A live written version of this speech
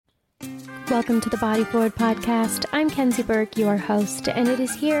Welcome to the Body Forward Podcast. I'm Kenzie Burke, your host, and it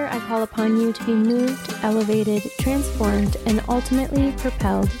is here I call upon you to be moved, elevated, transformed, and ultimately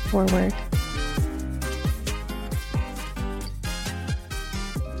propelled forward.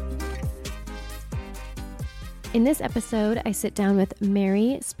 In this episode, I sit down with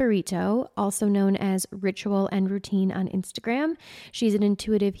Mary Spirito, also known as Ritual and Routine on Instagram. She's an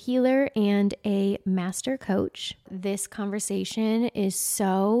intuitive healer and a master coach. This conversation is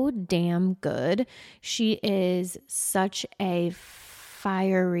so damn good. She is such a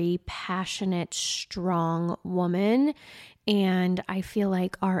fiery, passionate, strong woman, and I feel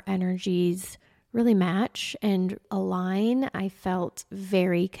like our energies really match and align. I felt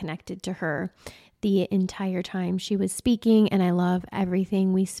very connected to her the entire time she was speaking, and I love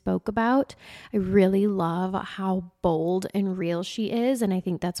everything we spoke about. I really love how bold and real she is, and I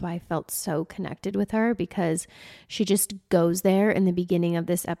think that's why I felt so connected with her, because she just goes there in the beginning of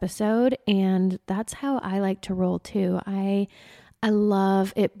this episode, and that's how I like to roll too. I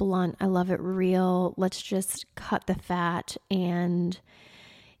love it blunt. I love it real. Let's just cut the fat and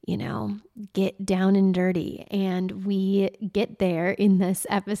get down and dirty. And we get there in this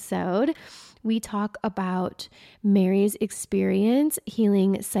episode. We talk about Mary's experience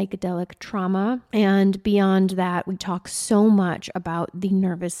healing psychedelic trauma. And beyond that, we talk so much about the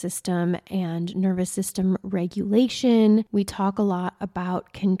nervous system and nervous system regulation. We talk a lot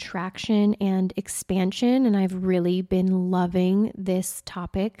about contraction and expansion. And I've really been loving this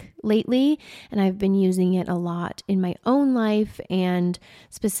topic lately. And I've been using it a lot in my own life, and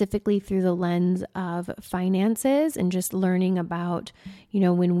specifically through the lens of finances and just learning about,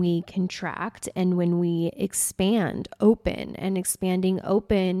 when we contract and when we expand open. And expanding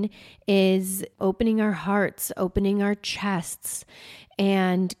open is opening our hearts, opening our chests,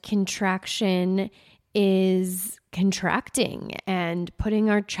 and contraction is contracting and putting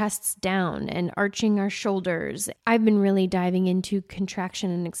our chests down and arching our shoulders. I've been really diving into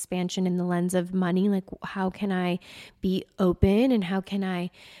contraction and expansion in the lens of money. Like, how can I be open and how can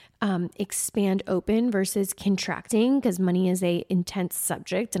I expand open versus contracting, because money is a intense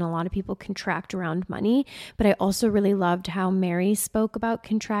subject and a lot of people contract around money. But I also really loved how Mary spoke about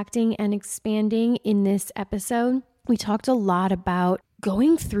contracting and expanding in this episode. We talked a lot about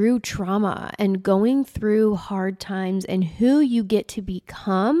going through trauma and going through hard times and who you get to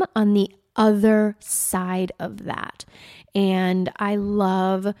become on the other side of that. And I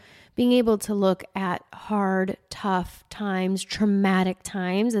love being able to look at hard, tough times, traumatic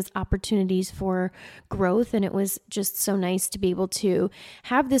times as opportunities for growth. And it was just so nice to be able to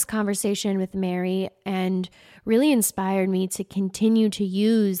have this conversation with Mary, and really inspired me to continue to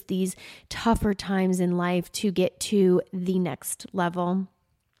use these tougher times in life to get to the next level.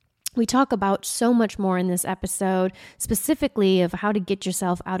 We talk about so much more in this episode, specifically of how to get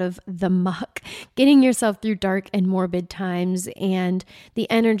yourself out of the muck, getting yourself through dark and morbid times. And the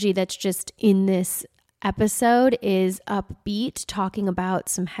energy that's just in this episode is upbeat, talking about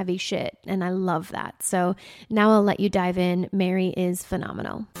some heavy shit. And I love that. So now I'll let you dive in. Mary is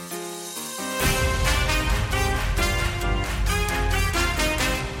phenomenal.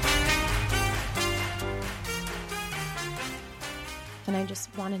 And I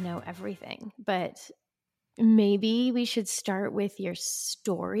just want to know everything, but maybe we should start with your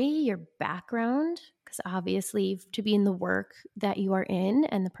story, your background, because obviously to be in the work that you are in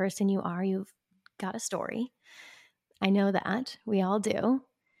and the person you are, you've got a story. I know that. We all do.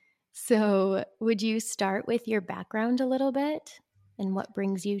 So would you start with your background a little bit and what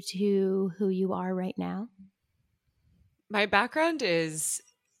brings you to who you are right now? My background is...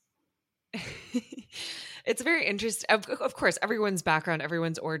 It's very interesting. Of course, everyone's background,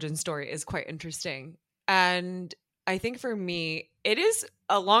 everyone's origin story is quite interesting. And I think for me, it is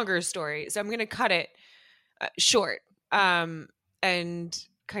a longer story. So I'm going to cut it short and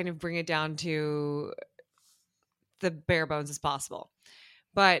kind of bring it down to the bare bones as possible.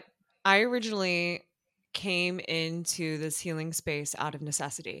 But I originally came into this healing space out of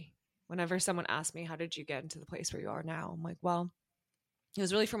necessity. Whenever someone asks me, how did you get into the place where you are now? I'm like, well, it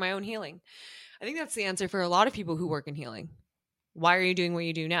was really for my own healing. I think that's the answer for a lot of people who work in healing. Why are you doing what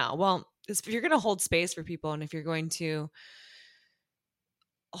you do now? Well, if you're going to hold space for people, and if you're going to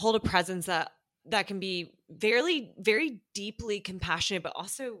hold a presence that can be very, very deeply compassionate, but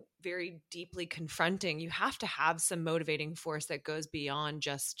also very deeply confronting, you have to have some motivating force that goes beyond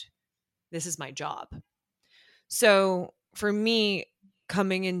just, this is my job. So for me,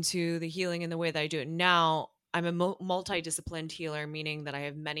 coming into the healing in the way that I do it now, I'm a multidisciplined healer, meaning that I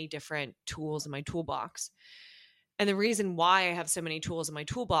have many different tools in my toolbox. And the reason why I have so many tools in my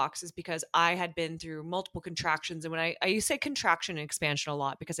toolbox is because I had been through multiple contractions. And when I say contraction and expansion a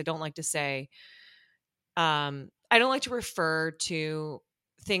lot, because I don't like to say, I don't like to refer to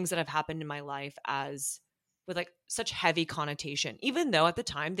things that have happened in my life as with like such heavy connotation, even though at the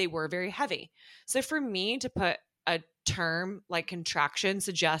time they were very heavy. So for me to put a term like contraction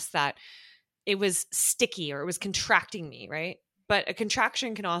suggests that it was sticky or it was contracting me, right? But a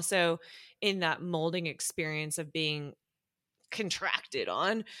contraction can also, in that molding experience of being contracted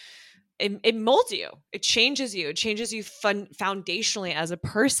on, it molds you, it changes you, foundationally as a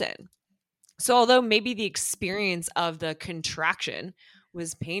person. So although maybe the experience of the contraction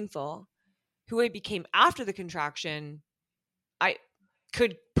was painful, who I became after the contraction, I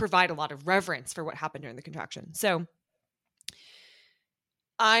could provide a lot of reverence for what happened during the contraction. So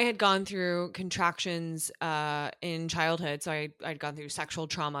I had gone through contractions in childhood. So I'd gone through sexual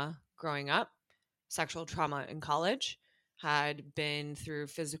trauma growing up, sexual trauma in college, had been through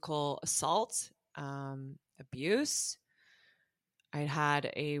physical assault, abuse. I'd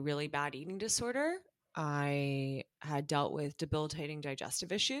had a really bad eating disorder. I had dealt with debilitating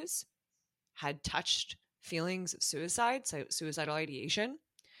digestive issues, had touched feelings of suicide, so suicidal ideation,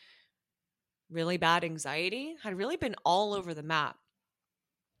 really bad anxiety, had really been all over the map.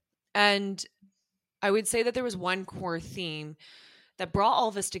 And I would say that there was one core theme that brought all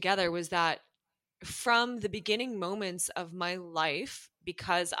of this together was that from the beginning moments of my life,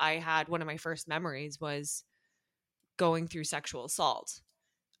 because I had one of my first memories was going through sexual assault,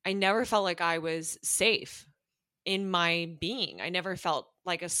 I never felt like I was safe in my being. I never felt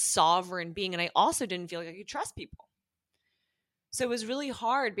like a sovereign being. And I also didn't feel like I could trust people. So it was really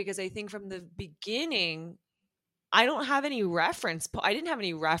hard because I think from the beginning, I don't have any reference. I didn't have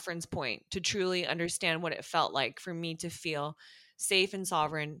any reference point to truly understand what it felt like for me to feel safe and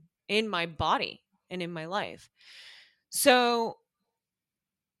sovereign in my body and in my life. So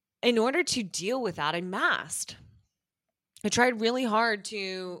in order to deal with that, I masked. I tried really hard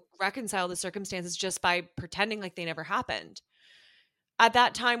to reconcile the circumstances just by pretending like they never happened. At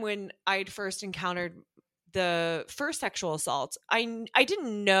that time when I'd first encountered the first sexual assault, I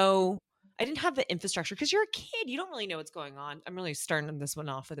didn't know, I didn't have the infrastructure because you're a kid, you don't really know what's going on. I'm really starting this one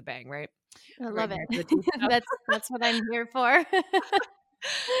off with a bang, right? I Right love it. here to the That's what I'm here for.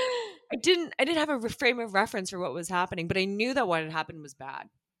 I didn't have a frame of reference for what was happening, but I knew that what had happened was bad.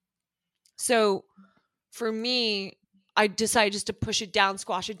 So for me, I decided just to push it down,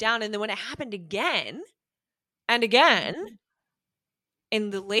 squash it down. And then when it happened again and again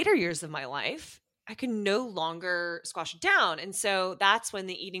in the later years of my life, I could no longer squash it down. And so that's when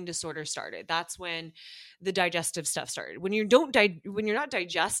the eating disorder started. That's when the digestive stuff started. When you when you're not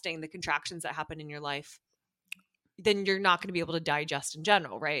digesting the contractions that happen in your life, then you're not going to be able to digest in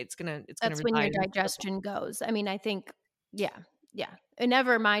general, right? That's when your digestion goes. I mean, I think, yeah.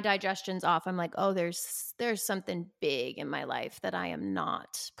 Whenever my digestion's off, I'm like, oh, there's something big in my life that I am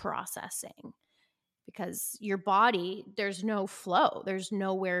not processing. Because your body, there's no flow. There's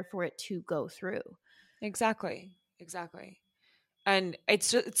nowhere for it to go through. Exactly. And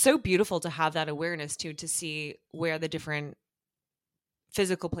it's so beautiful to have that awareness too, to see where the different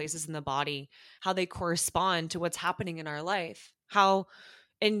physical places in the body, how they correspond to what's happening in our life, how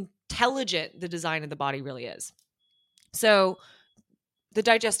intelligent the design of the body really is. So the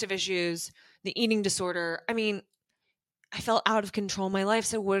digestive issues, the eating disorder, I mean, I felt out of control in my life.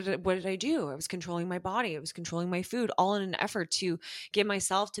 So what did I do? I was controlling my body. I was controlling my food, all in an effort to get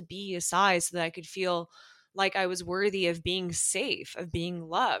myself to be a size so that I could feel like I was worthy of being safe, of being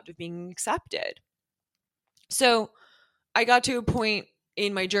loved, of being accepted. So I got to a point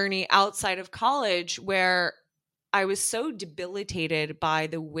in my journey outside of college where I was so debilitated by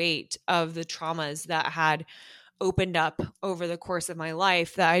the weight of the traumas that had opened up over the course of my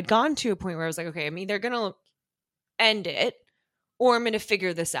life that I'd gone to a point where I was like, okay, I'm either going to end it or I'm going to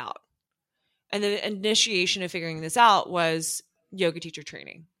figure this out. And the initiation of figuring this out was yoga teacher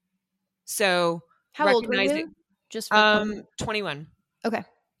training. So how old were you? Just for 21. Okay.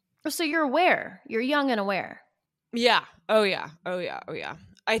 So you're aware. You're young and aware. Yeah. Oh yeah.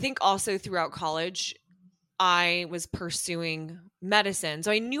 I think also throughout college, I was pursuing medicine.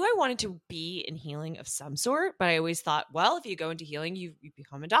 So I knew I wanted to be in healing of some sort, but I always thought, well, if you go into healing, you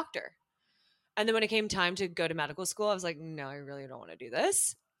become a doctor. And then when it came time to go to medical school, I was like, no, I really don't want to do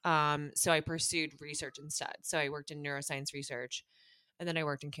this. So I pursued research instead. So I worked in neuroscience research, and then I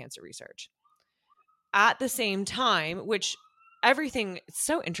worked in cancer research. At the same time, which everything, it's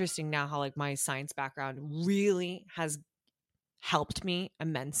so interesting now how like my science background really has helped me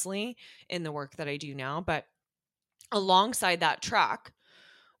immensely in the work that I do now. But alongside that track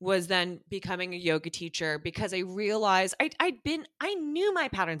was then becoming a yoga teacher because I realized I knew my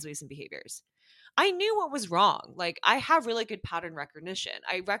patterns, beliefs, and behaviors. I knew what was wrong. Like, I have really good pattern recognition.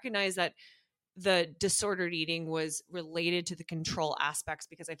 I recognize that the disordered eating was related to the control aspects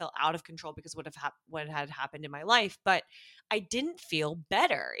because I felt out of control because what had happened in my life, but I didn't feel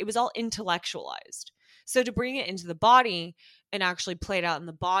better. It was all intellectualized. So to bring it into the body and actually play it out in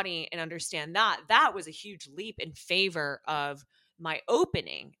the body and understand that was a huge leap in favor of my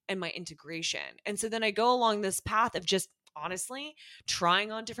opening and my integration. And so then I go along this path of just honestly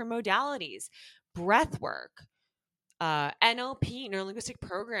trying on different modalities, breath work, NLP, neuro linguistic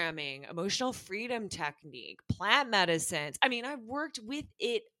programming, emotional freedom technique, plant medicines. I mean, I've worked with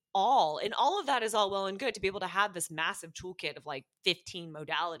it all. And all of that is all well and good. To be able to have this massive toolkit of like 15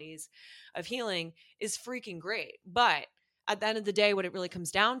 modalities of healing is freaking great. But at the end of the day, what it really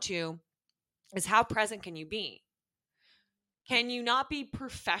comes down to is how present can you be? Can you not be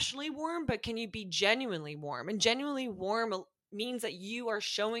professionally warm, but can you be genuinely warm? And genuinely warm means that you are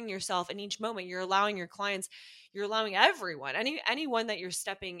showing yourself in each moment. You're allowing your clients, you're allowing everyone, anyone that you're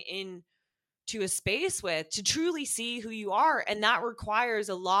stepping in to a space with, to truly see who you are. And that requires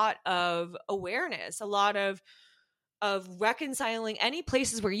a lot of awareness, a lot of reconciling any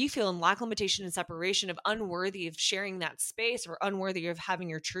places where you feel in lack, limitation, and separation, of unworthy of sharing that space or unworthy of having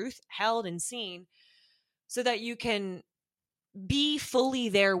your truth held and seen, so that you can be fully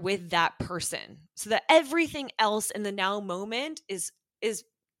there with that person, so that everything else in the now moment is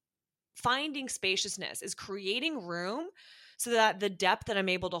finding spaciousness, is creating room, so that the depth that I'm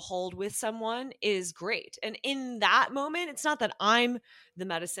able to hold with someone is great. And in that moment, it's not that I'm the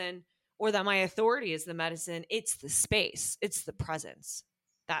medicine or that my authority is the medicine. It's the space, it's the presence.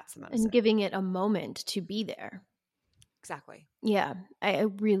 That's the medicine. And giving it a moment to be there. Exactly. Yeah, I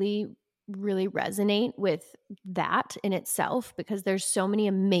really, really resonate with that in itself, because there's so many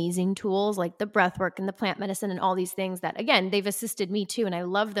amazing tools like the breath work and the plant medicine and all these things that, again, they've assisted me too. And I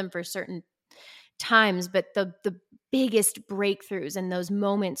love them for certain times, but the biggest breakthroughs and those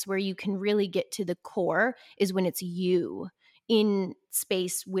moments where you can really get to the core is when it's you in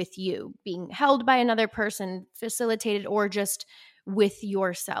space with you, being held by another person, facilitated, or just with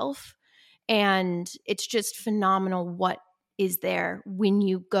yourself. And it's just phenomenal what is there when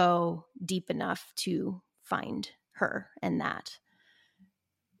you go deep enough to find her and that.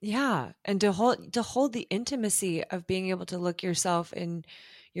 Yeah. And to hold the intimacy of being able to look yourself in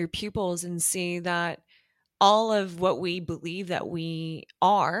your pupils and see that all of what we believe that we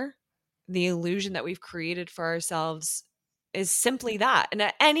are, the illusion that we've created for ourselves, is simply that. And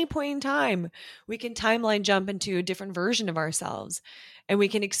at any point in time, we can timeline jump into a different version of ourselves, and we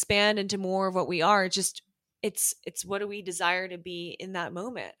can expand into more of what we are. It's what do we desire to be in that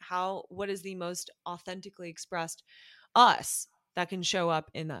moment? What is the most authentically expressed us that can show up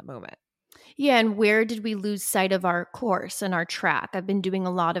in that moment? Yeah, and where did we lose sight of our course and our track? I've been doing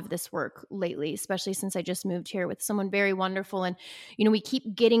a lot of this work lately, especially since I just moved here with someone very wonderful. And, we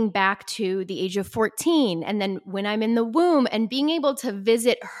keep getting back to the age of 14. And then when I'm in the womb and being able to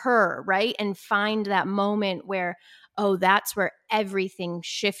visit her, right? And find that moment where, oh, that's where everything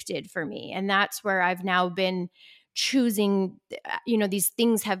shifted for me. And that's where I've now been choosing, these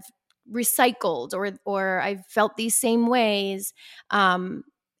things have recycled, or I've felt these same ways.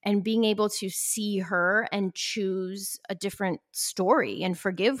 And being able to see her and choose a different story and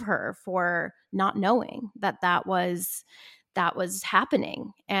forgive her for not knowing that was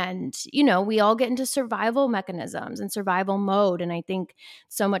happening. And we all get into survival mechanisms and survival mode. And I think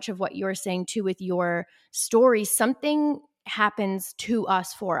so much of what you're saying too with your story, something happens to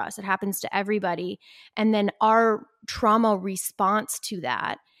us, for us, it happens to everybody, and then our trauma response to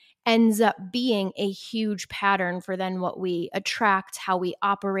that ends up being a huge pattern for then what we attract, how we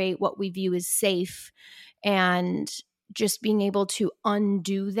operate, what we view as safe. And just being able to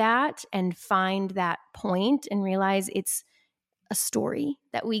undo that and find that point and realize it's a story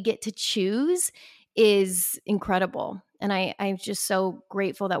that we get to choose is incredible. And I'm just so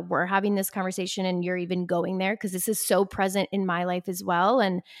grateful that we're having this conversation and you're even going there, because this is so present in my life as well.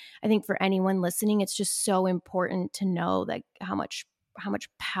 And I think for anyone listening, it's just so important to know that how much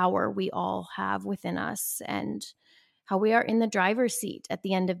power we all have within us, and how we are in the driver's seat at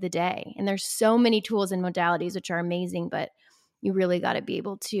the end of the day. And there's so many tools and modalities which are amazing, but you really got to be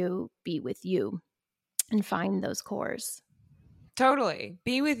able to be with you and find those cores. Totally.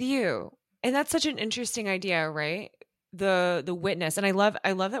 Be with you. And that's such an interesting idea, right? The witness. And I love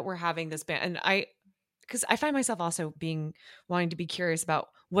that we're having this band. And because I find myself also wanting to be curious about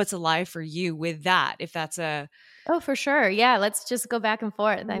what's alive for you with that. If that's Oh, for sure. Yeah. Let's just go back and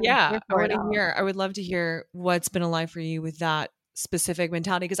forth. I would love to hear what's been alive for you with that specific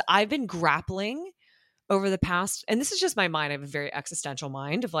mentality, because I've been grappling over the past, and this is just my mind. I have a very existential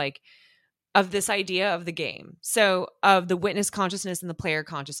mind of like, of this idea of the game. So of the witness consciousness and the player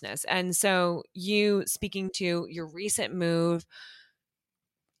consciousness. And so you speaking to your recent move,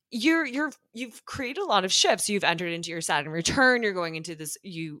 you've created a lot of shifts. You've entered into your Saturn return. You're going into this,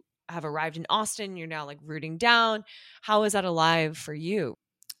 you have arrived in Austin. You're now like rooting down. How is that alive for you?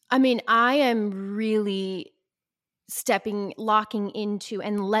 I mean, I am really locking into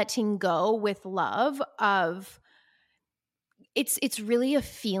and letting go with love of it's really a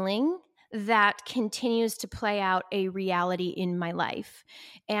feeling that continues to play out a reality in my life.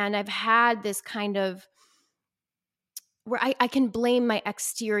 And I've had this kind of where I can blame my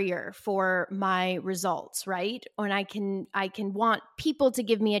exterior for my results, right? And I can want people to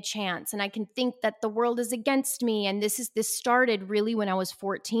give me a chance, and I can think that the world is against me. And this started really when I was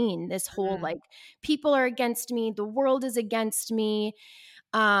 14. This whole Mm. like, people are against me, the world is against me.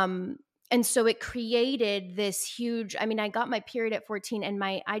 And so it created this huge, I mean, I got my period at 14, and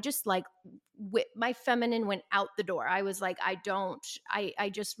I just like, my feminine went out the door. I was like, I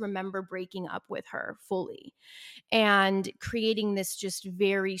just remember breaking up with her fully and creating this just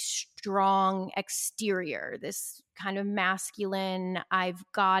very strong exterior, this kind of masculine, I've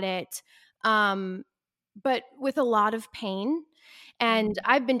got it, but with a lot of pain. And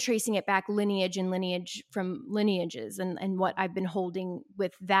I've been tracing it back lineage and lineage from lineages and what I've been holding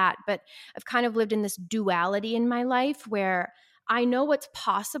with that. But I've kind of lived in this duality in my life where I know what's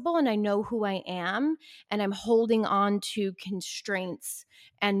possible and I know who I am, and I'm holding on to constraints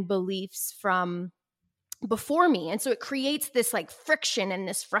and beliefs from before me. And so it creates this like friction and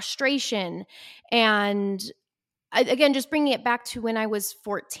this frustration. And again, just bringing it back to when I was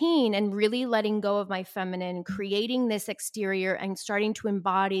 14 and really letting go of my feminine, creating this exterior and starting to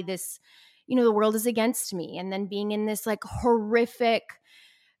embody this, the world is against me. And then being in this like horrific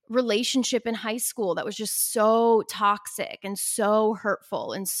relationship in high school that was just so toxic and so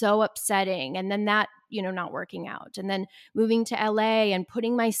hurtful and so upsetting. And then that, not working out. And then moving to LA and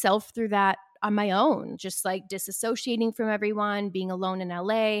putting myself through that on my own, just like disassociating from everyone, being alone in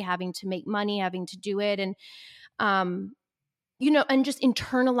LA, having to make money, having to do it. And, and just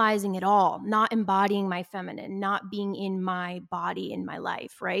internalizing it all, not embodying my feminine, not being in my body in my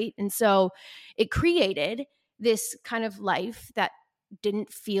life. Right. And so it created this kind of life that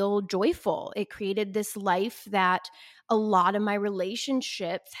didn't feel joyful. It created this life that a lot of my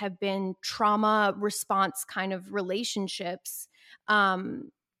relationships have been trauma response kind of relationships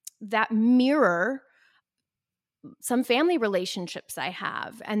that mirror some family relationships I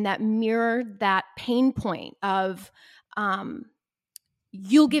have, and that mirror that pain point of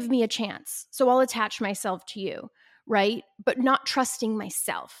you'll give me a chance, so I'll attach myself to you, right? But not trusting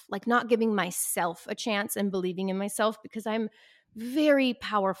myself, like not giving myself a chance and believing in myself, because I'm very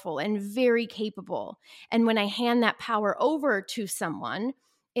powerful and very capable. And when I hand that power over to someone,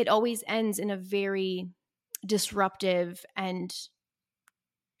 it always ends in a very disruptive and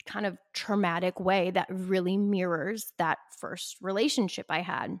kind of traumatic way that really mirrors that first relationship I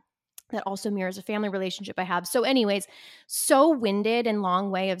had, that also mirrors a family relationship I have. So anyways, so winded and long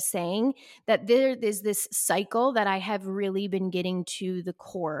way of saying that there is this cycle that I have really been getting to the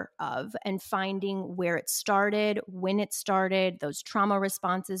core of and finding where it started, when it started, those trauma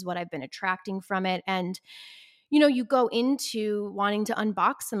responses, what I've been attracting from it. And you go into wanting to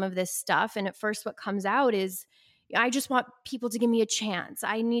unbox some of this stuff, and at first what comes out is, I just want people to give me a chance.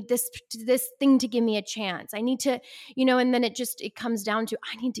 I need this thing to give me a chance. I need to, and then it comes down to,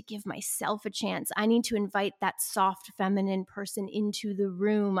 I need to give myself a chance. I need to invite that soft feminine person into the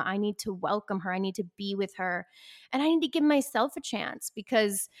room. I need to welcome her. I need to be with her. And I need to give myself a chance,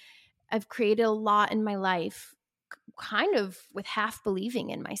 because I've created a lot in my life kind of with half believing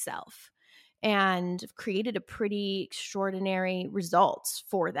in myself, and created a pretty extraordinary results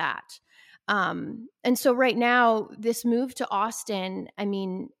for that. And so right now, this move to Austin, I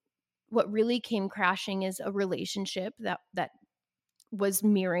mean, what really came crashing is a relationship that was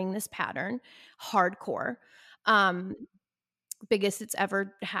mirroring this pattern, hardcore, um, biggest it's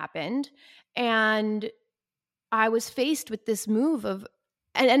ever happened. And I was faced with this move of,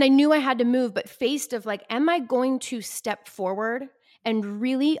 and I knew I had to move, but faced of like, am I going to step forward and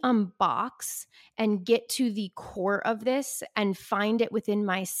really unbox and get to the core of this and find it within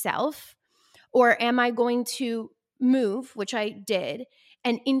myself? Or am I going to move, which I did,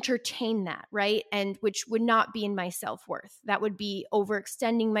 and entertain that, right? And which would not be in my self-worth. That would be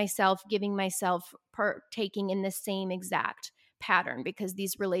overextending myself, giving myself, partaking in the same exact pattern, because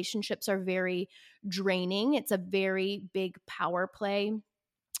these relationships are very draining. It's a very big power play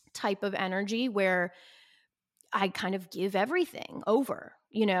type of energy where I kind of give everything over,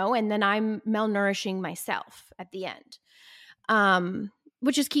 and then I'm malnourishing myself at the end.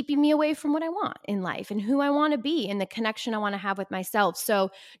 Which is keeping me away from what I want in life and who I want to be and the connection I want to have with myself.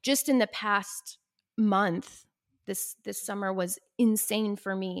 So just in the past month, this summer was insane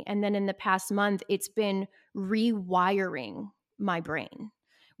for me. And then in the past month, it's been rewiring my brain,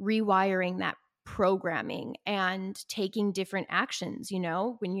 rewiring that programming and taking different actions,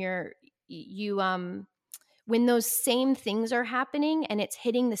 when when those same things are happening and it's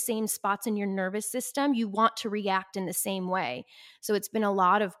hitting the same spots in your nervous system, you want to react in the same way. So it's been a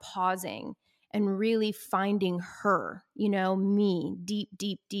lot of pausing and really finding her, me deep,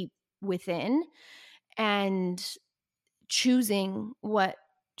 deep, deep within, and choosing what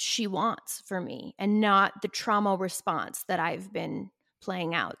she wants for me and not the trauma response that I've been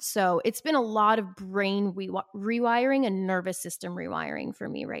playing out. So it's been a lot of brain rewiring and nervous system rewiring for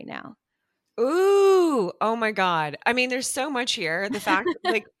me right now. Ooh, oh my God. I mean, there's so much here. The fact,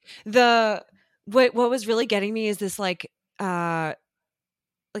 like, what was really getting me is this, like the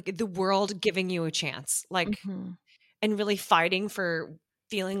world giving you a chance, like, Mm-hmm. and really fighting for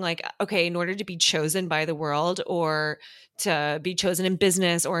feeling like, okay, in order to be chosen by the world or to be chosen in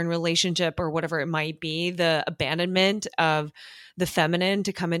business or in relationship or whatever it might be, the abandonment of the feminine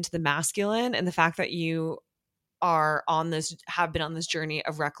to come into the masculine, and the fact that you have been on this journey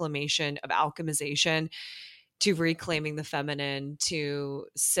of reclamation, of alchemization, to reclaiming the feminine, to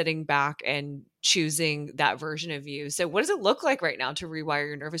sitting back and choosing that version of you. So what does it look like right now to rewire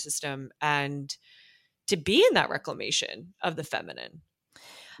your nervous system and to be in that reclamation of the feminine,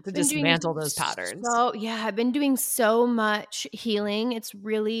 to Been doing dismantle those patterns? I've been doing so much healing. It's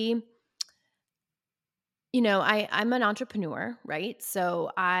really, I'm an entrepreneur, right?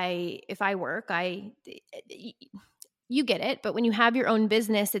 So if I work, you get it. But when you have your own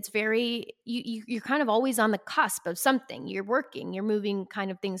business, it's you're kind of always on the cusp of something. You're working, you're moving kind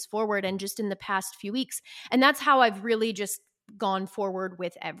of things forward. And just in the past few weeks, and that's how I've really just gone forward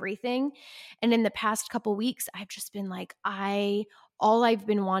with everything. And in the past couple weeks, I've just been like, all I've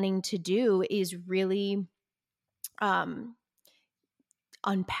been wanting to do is really,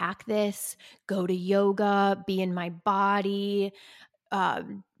 unpack this, go to yoga, be in my body,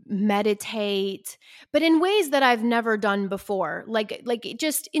 meditate, but in ways that I've never done before. Like it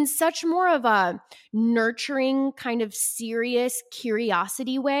just in such more of a nurturing kind of serious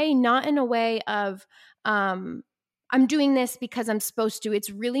curiosity way, not in a way of I'm doing this because I'm supposed to. It's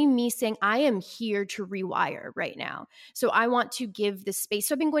really me saying I am here to rewire right now. So I want to give this space.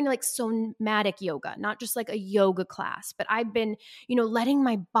 So I've been going to like somatic yoga, not just like a yoga class, but I've been, letting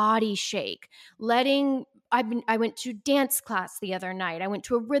my body shake, I went to dance class the other night. I went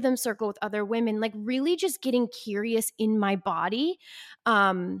to a rhythm circle with other women, like really just getting curious in my body.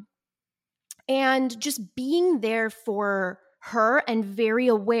 And just being there for her and very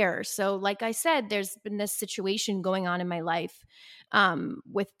aware. So, like I said, there's been this situation going on in my life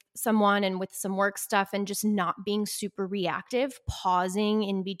with someone and with some work stuff, and just not being super reactive, pausing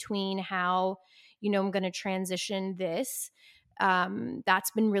in between how, I'm going to transition this.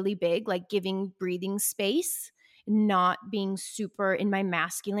 That's been really big, like giving breathing space, not being super in my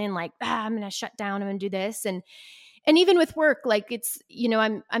masculine, like, I'm going to shut down, I'm going to do this. And even with work, like it's,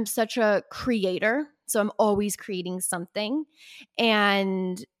 I'm such a creator, so I'm always creating something.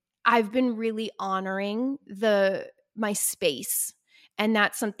 And I've been really honoring my space. And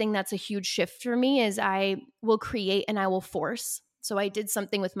that's something that's a huge shift for me, is I will create and I will force. So I did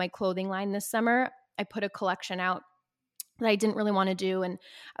something with my clothing line this summer. I put a collection out that I didn't really want to do. And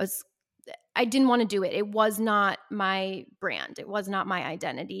I didn't want to do it. It was not my brand. It was not my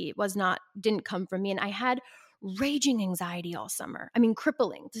identity. Didn't come from me. And I had raging anxiety all summer. I mean,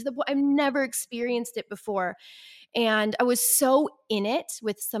 crippling. I've never experienced it before. And I was so in it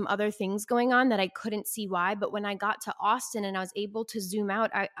with some other things going on that I couldn't see why. But when I got to Austin and I was able to zoom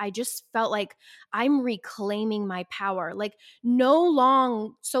out, I just felt like I'm reclaiming my power. Like so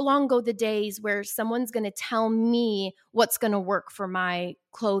long ago, the days where someone's going to tell me what's going to work for my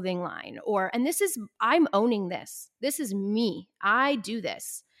clothing line, I'm owning this. This is me. I do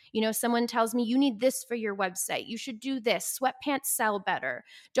this. Someone tells me you need this for your website. You should do this. Sweatpants sell better.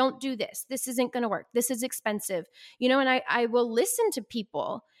 Don't do this. This isn't going to work. This is expensive. And I will listen to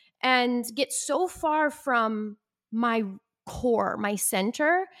people and get so far from my core, my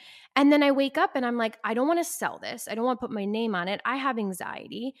center. And then I wake up and I'm like, I don't want to sell this. I don't want to put my name on it. I have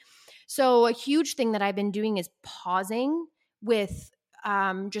anxiety. So a huge thing that I've been doing is pausing with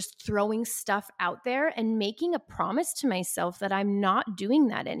just throwing stuff out there and making a promise to myself that I'm not doing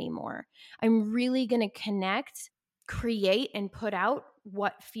that anymore. I'm really going to connect, create, and put out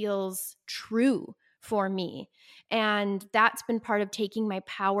what feels true for me. And that's been part of taking my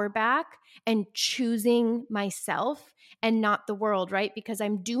power back and choosing myself and not the world, right? Because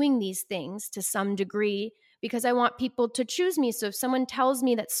I'm doing these things to some degree because I want people to choose me. So if someone tells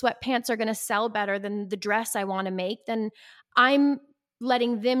me that sweatpants are going to sell better than the dress I want to make, then I'm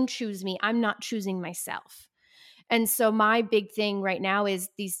letting them choose me. I'm not choosing myself. And so my big thing right now is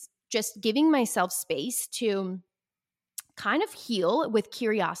these just giving myself space to kind of heal with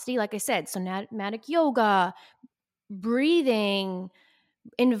curiosity. Like I said, somatic yoga, breathing,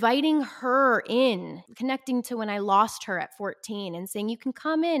 inviting her in, connecting to when I lost her at 14 and saying, you can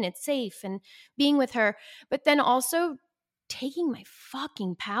come in, it's safe, and being with her. But then also taking my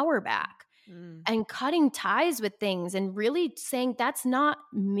fucking power back and cutting ties with things and really saying, that's not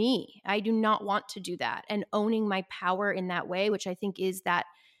me. I do not want to do that. And owning my power in that way, which I think is that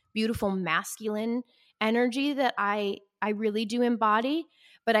beautiful masculine energy that I really do embody,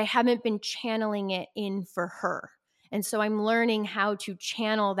 but I haven't been channeling it in for her. And so I'm learning how to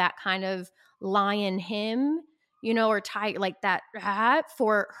channel that kind of lion him, or tiger, like that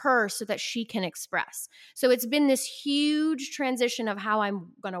for her so that she can express. So it's been this huge transition of how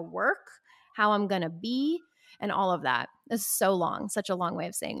I'm going to work, how I'm going to be, and all of that. It's so long, such a long way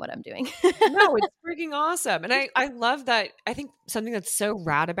of saying what I'm doing. No, it's freaking awesome. And I love that. I think something that's so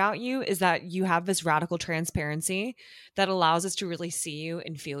rad about you is that you have this radical transparency that allows us to really see you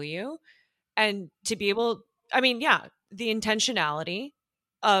and feel you and to be able, I mean, yeah, the intentionality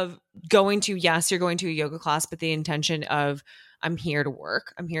of going to, yes, you're going to a yoga class, but the intention of I'm here to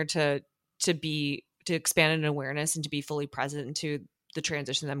work. I'm here to be to expand an awareness and to be fully present to the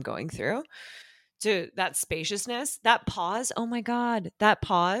transition that I'm going through. To that spaciousness, that pause. Oh my God, that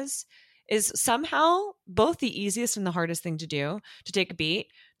pause is somehow both the easiest and the hardest thing to do, to take a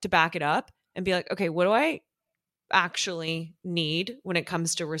beat, to back it up and be like, okay, what do I actually need when it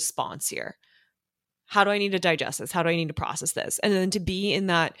comes to response here? How do I need to digest this? How do I need to process this? And then to be in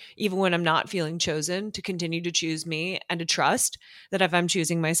that, even when I'm not feeling chosen, to continue to choose me and to trust that if I'm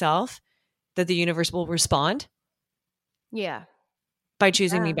choosing myself, that the universe will respond Yeah. by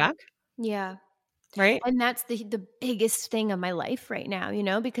choosing me Yeah. back. Yeah. Right. And that's the biggest thing of my life right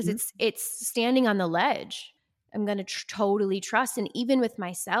now, because Mhm. it's standing on the ledge. I'm going to totally trust, and even with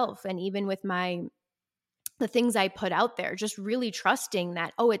myself and even with the things I put out there, just really trusting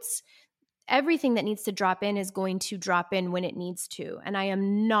that, it's everything that needs to drop in is going to drop in when it needs to. And I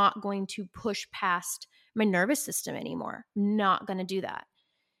am not going to push past my nervous system anymore. Not going to do that.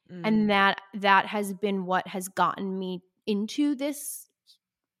 Mm. And that has been what has gotten me into this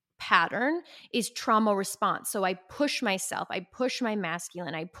pattern, is trauma response. So I push myself, I push my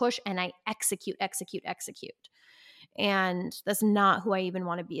masculine, I push and I execute, execute, execute. And that's not who I even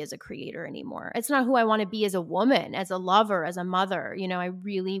want to be as a creator anymore. It's not who I want to be as a woman, as a lover, as a mother. I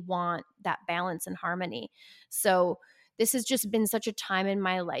really want that balance and harmony. So this has just been such a time in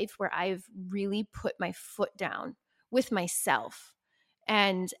my life where I've really put my foot down with myself,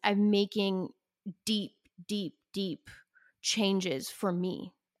 and I'm making deep, deep, deep changes for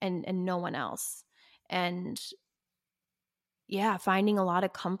me and no one else. And yeah, finding a lot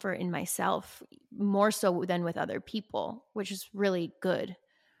of comfort in myself, more so than with other people, which is really good.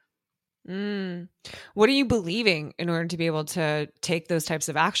 Mm. What are you believing in order to be able to take those types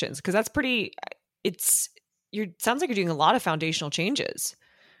of actions? Because that's pretty, sounds like you're doing a lot of foundational changes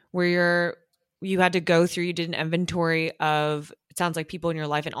where you had to go through, you did an inventory of, it sounds like people in your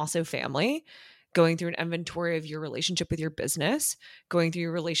life and also family, going through an inventory of your relationship with your business, going through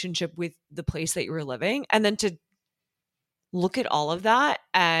your relationship with the place that you were living, and then to look at all of that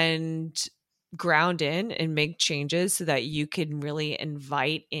and ground in and make changes so that you can really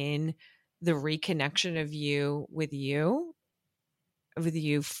invite in the reconnection of with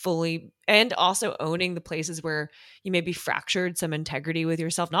you fully, and also owning the places where you maybe fractured some integrity with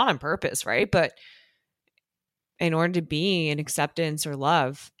yourself, not on purpose, right? But in order to be in acceptance or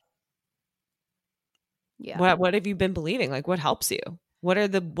love. Yeah. What have you been believing? Like, what helps you? What are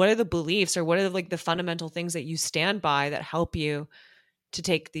the beliefs, or what are like the fundamental things that you stand by that help you to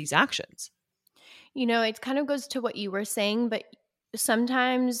take these actions? It kind of goes to what you were saying, but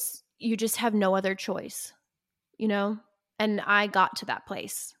sometimes you just have no other choice, and I got to that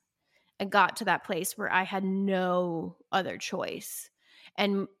place. I got to that place where I had no other choice.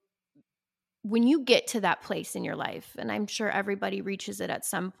 And when you get to that place in your life, and I'm sure everybody reaches it at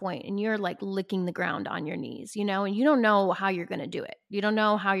some point, and you're like licking the ground on your knees, and you don't know how you're going to do it. You don't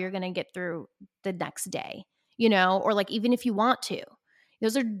know how you're going to get through the next day, or like even if you want to.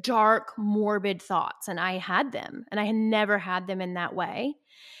 Those are dark, morbid thoughts. And I had them, and I had never had them in that way.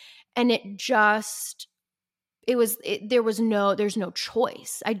 And it just there's no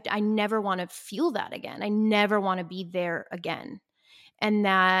choice. I never want to feel that again. I never want to be there again. And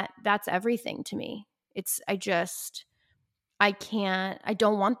that's everything to me. I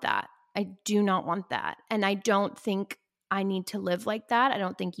don't want that. I do not want that. And I don't think I need to live like that. I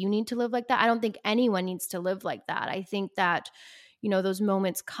don't think you need to live like that. I don't think anyone needs to live like that. I think that, those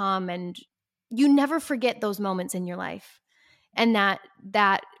moments come and you never forget those moments in your life. And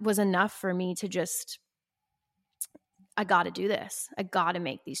that was enough for me to just, I got to do this. I got to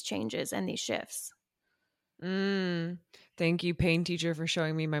make these changes and these shifts. Thank you, pain teacher, for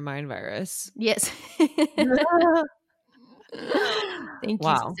showing me my mind virus. Yes. Thank you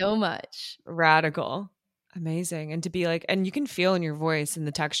Wow. so much. Radical. Amazing. And to be like, and you can feel in your voice and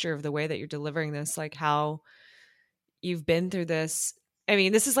the texture of the way that you're delivering this, like how you've been through this. I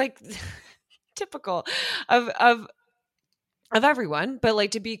mean, this is like typical of everyone, but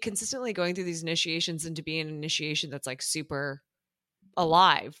like to be consistently going through these initiations and to be in an initiation that's like super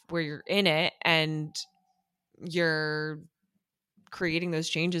alive, where you're in it and you're creating those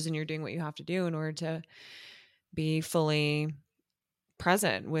changes and you're doing what you have to do in order to be fully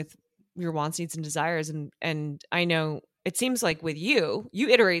present with your wants, needs, and desires. And I know it seems like with you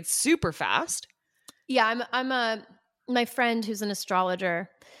iterate super fast. Yeah, my friend who's an astrologer,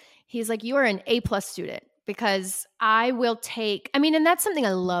 he's like, you are an A+ student, because I will and that's something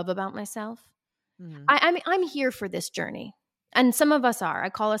I love about myself. I'm here for this journey. And some of us are. I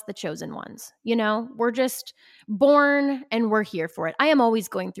call us the chosen ones. We're just born and we're here for it. I am always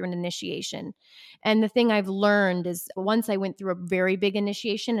going through an initiation. And the thing I've learned is, once I went through a very big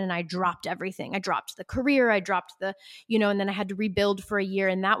initiation and I dropped everything. I dropped the career, I dropped and then I had to rebuild for a year.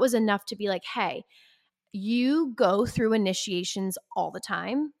 And that was enough to be like, hey, you go through initiations all the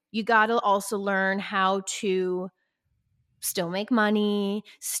time. You got to also learn how to still make money,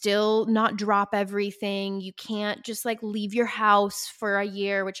 still not drop everything. You can't just like leave your house for a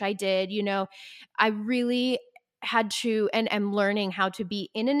year, which I did. I really had to, and am learning how to be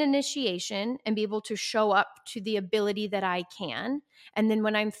in an initiation and be able to show up to the ability that I can. And then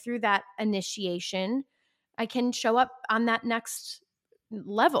when I'm through that initiation, I can show up on that next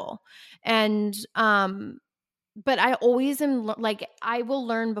level. And but I always am like, I will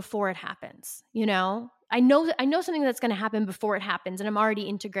learn before it happens. I know something that's going to happen before it happens, and I'm already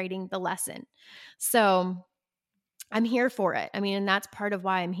integrating the lesson. So I'm here for it. And that's part of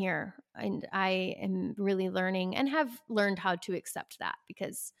why I'm here. And I am really learning and have learned how to accept that,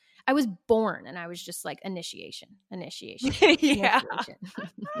 because I was born and I was just like, initiation. Yeah.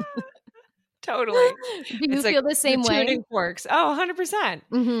 Totally. Do you feel the same way? Tuning forks. Oh, 100%.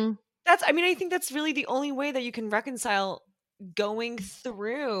 Mm-hmm. I think that's really the only way that you can reconcile going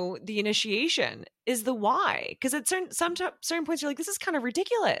through the initiation is the why. Because at certain points, you're like, this is kind of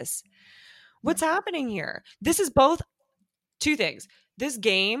ridiculous. What's happening here? This is both two things. This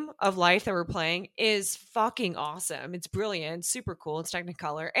game of life that we're playing is fucking awesome. It's brilliant, super cool. It's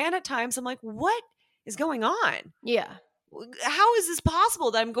Technicolor. And at times I'm like, what is going on? Yeah. How is this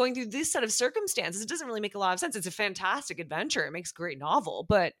possible that I'm going through this set of circumstances? It doesn't really make a lot of sense. It's a fantastic adventure. It makes a great novel,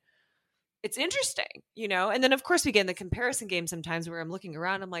 but it's interesting, And then of course we get in the comparison game sometimes where I'm looking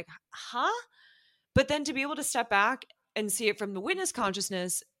around, I'm like, huh? But then to be able to step back and see it from the witness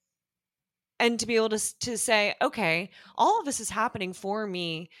consciousness and to be able to say, okay, all of this is happening for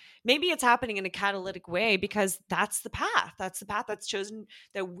me. Maybe it's happening in a catalytic way because that's the path. That's the path that's chosen,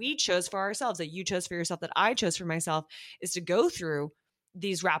 that we chose for ourselves, that you chose for yourself, that I chose for myself, is to go through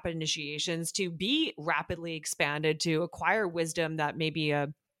these rapid initiations, to be rapidly expanded, to acquire wisdom that maybe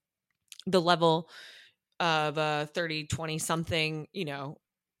the level of 30, 20 something,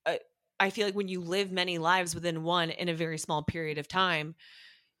 I feel like when you live many lives within one in a very small period of time,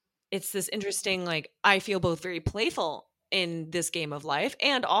 it's this interesting, like, I feel both very playful in this game of life.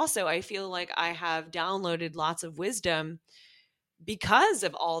 And also I feel like I have downloaded lots of wisdom because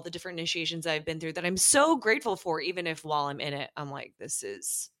of all the different initiations I've been through that I'm so grateful for, even if while I'm in it, I'm like,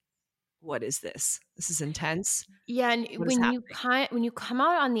 what is this? This is intense. Yeah, and when you come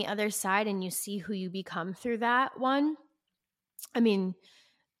out on the other side and you see who you become through that one,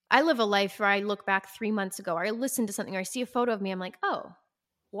 I live a life where I look back 3 months ago, or I listen to something, or I see a photo of me, I'm like, oh,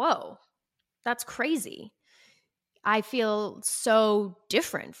 whoa, that's crazy. I feel so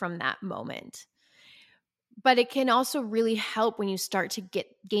different from that moment. But it can also really help when you start to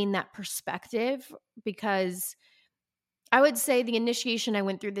gain that perspective, because I would say the initiation I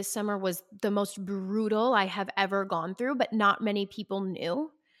went through this summer was the most brutal I have ever gone through, but not many people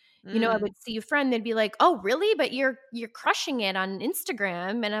knew. I would see a friend, they'd be like, oh, really? But you're crushing it on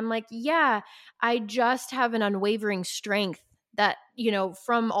Instagram. And I'm like, yeah, I just have an unwavering strength that,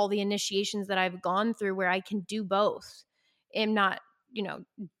 from all the initiations that I've gone through, where I can do both. I'm not,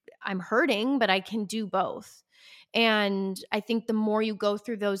 I'm hurting, but I can do both. And I think the more you go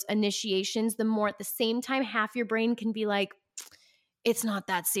through those initiations, the more at the same time, half your brain can be like, it's not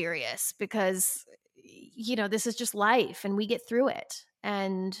that serious, because, this is just life and we get through it.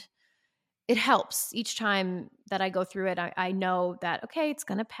 And it helps each time that I go through it. I know that, okay, it's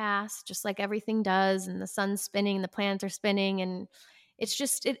going to pass, just like everything does. And the sun's spinning, the planets are spinning, and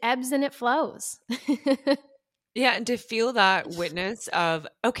it ebbs and it flows. Yeah, and to feel that witness of,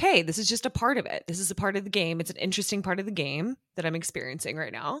 okay, this is just a part of it. This is a part of the game. It's an interesting part of the game that I'm experiencing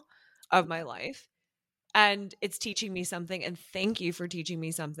right now of my life. And it's teaching me something. And thank you for teaching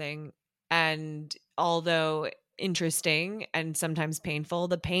me something. And although interesting and sometimes painful,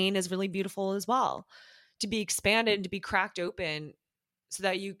 the pain is really beautiful as well. To be expanded, to be cracked open so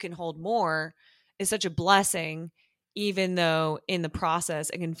that you can hold more is such a blessing, even though in the process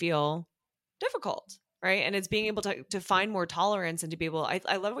it can feel difficult, right? And it's being able to find more tolerance and to be able,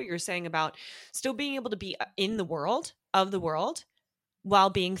 I love what you're saying about still being able to be in the world of the world while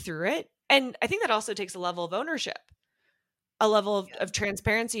being through it. And I think that also takes a level of ownership, a level of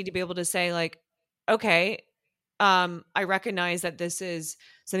transparency to be able to say, like, okay, I recognize that this is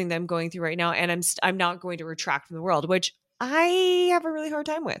something that I'm going through right now, and I'm not going to retract from the world, which I have a really hard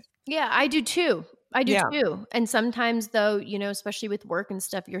time with. Yeah, I do too. Yeah. And sometimes, though, especially with work and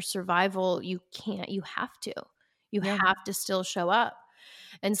stuff, your survival, you have to. You Yeah. have to still show up.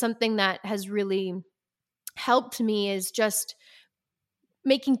 And something that has really helped me is just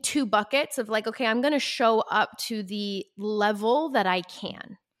making two buckets of like, okay, I'm going to show up to the level that I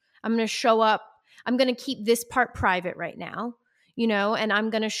can. I'm going to show up. I'm going to keep this part private right now, and I'm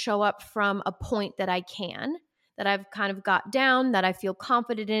going to show up from a point that I can, that I've kind of got down, that I feel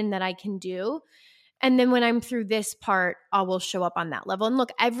confident in, that I can do. And then when I'm through this part, I will show up on that level. And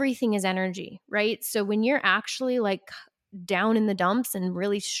look, everything is energy, right? So when you're actually like down in the dumps and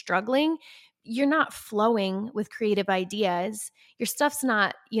really struggling, you're not flowing with creative ideas. Your stuff's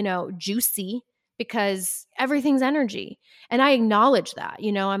not, juicy, because everything's energy. And I acknowledge that,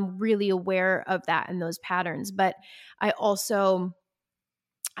 I'm really aware of that and those patterns. But I also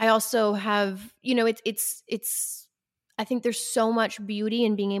have, it's I think there's so much beauty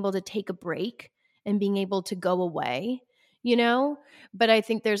in being able to take a break and being able to go away, but I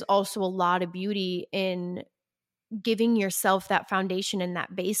think there's also a lot of beauty in giving yourself that foundation and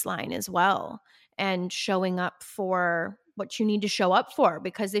that baseline as well, and showing up for what you need to show up for.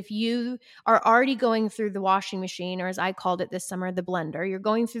 Because if you are already going through the washing machine, or as I called it this summer, the blender, you're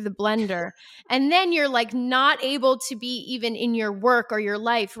going through the blender and then you're like not able to be even in your work or your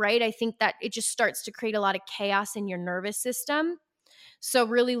life, right? I think that it just starts to create a lot of chaos in your nervous system. So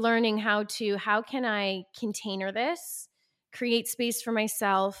really learning how can I container this, create space for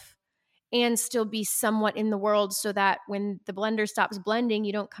myself, and still be somewhat in the world, so that when the blender stops blending,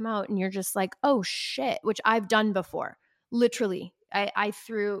 you don't come out and you're just like, oh shit, which I've done before. Literally, I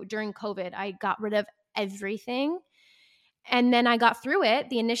threw during COVID, I got rid of everything. And then I got through it,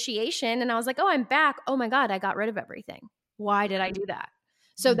 the initiation, and I was like, oh, I'm back. Oh my God, I got rid of everything. Why did I do that?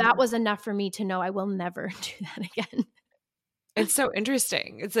 So that was enough for me to know I will never do that again. It's so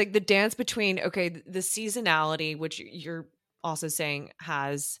interesting. It's like the dance between, okay, the seasonality, which you're also saying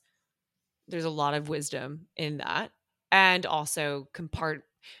there's a lot of wisdom in that, and also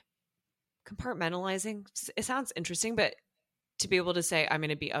compartmentalizing. It sounds interesting, but to be able to say, I'm going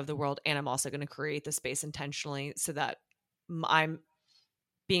to be of the world, and I'm also going to create the space intentionally so that I'm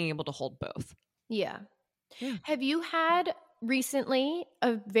being able to hold both. Yeah. Yeah. Have you had recently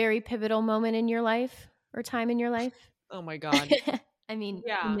a very pivotal moment in your life or time in your life? Oh my God. I mean,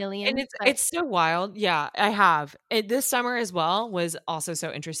 Yeah. And millions. it's so wild. Yeah, I have. This summer as well was also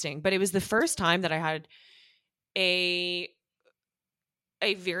so interesting, but it was the first time that I had a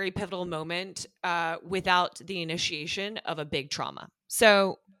very pivotal moment without the initiation of a big trauma.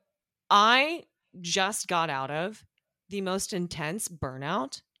 So I just got out of the most intense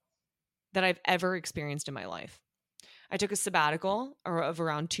burnout that I've ever experienced in my life. I took a sabbatical of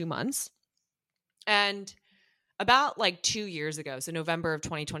around 2 months. And about like 2 years ago, so November of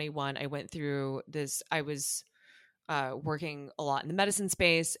 2021, I went through this. I was working a lot in the medicine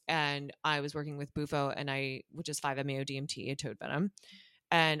space, and I was working with Bufo, which is 5-MeO-DMT, a toad venom.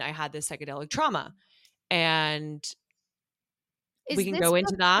 And I had this psychedelic trauma. And we can go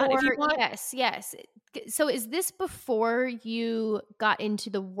into that if you want. Yes. So is this before you got into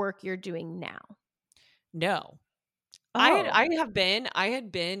the work you're doing now? No. Oh. I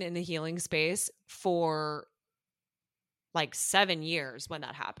had been in the healing space for like 7 years when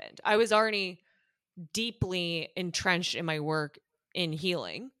that happened. I was already deeply entrenched in my work in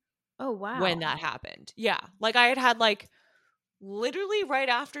healing Oh, wow. when that happened. Yeah. Like I had like literally right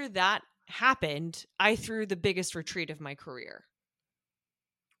after that happened, I threw the biggest retreat of my career.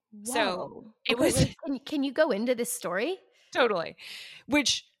 So Whoa. it Okay, was wait, can you go into this story? totally,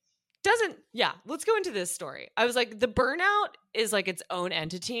 which doesn't, yeah, let's go into this story. I was like, the burnout is like its own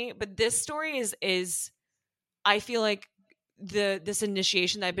entity, but this story is I feel like this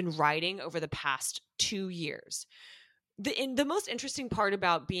initiation that I've been writing over the past 2 years. The most interesting part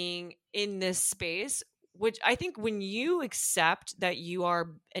about being in this space, which I think when you accept that you are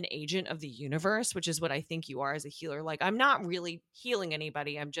an agent of the universe, which is what I think you are as a healer, like I'm not really healing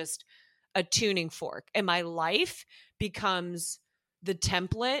anybody, I'm just a tuning fork, and my life becomes the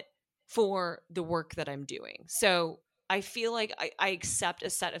template for the work that I'm doing. So I feel like I accept a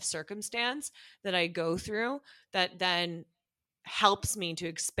set of circumstance that I go through that then helps me to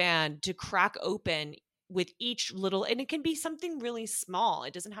expand, to crack open with each little, and it can be something really small.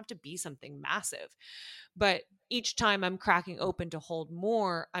 It doesn't have to be something massive. But each time I'm cracking open to hold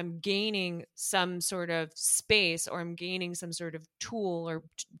more, I'm gaining some sort of space, or I'm gaining some sort of tool or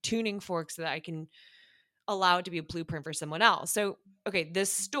tuning fork so that I can allow it to be a blueprint for someone else. So, okay, this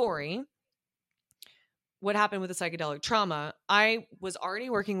story, what happened with the psychedelic trauma, I was already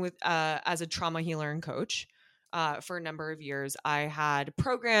working with as a trauma healer and coach for a number of years. I had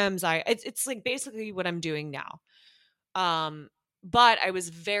programs. It's like basically what I'm doing now. But I was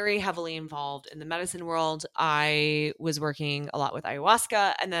very heavily involved in the medicine world. I was working a lot with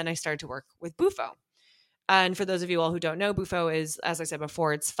ayahuasca, and then I started to work with Bufo. And for those of you all who don't know, Bufo is, as I said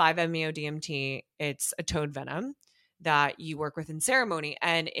before, it's 5-MeO-DMT. It's a toad venom that you work with in ceremony,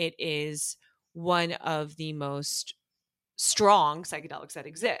 and it is one of the most strong psychedelics that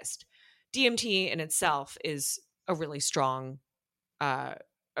exist. DMT in itself is a really strong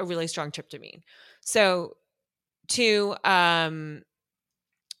tryptamine. So to I'm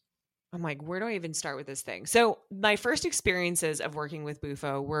like, where do I even start with this thing? So my first experiences of working with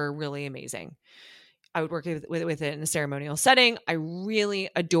Bufo were really amazing. I would work with it in a ceremonial setting. I really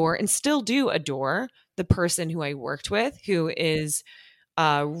adore and still do adore the person who I worked with, who is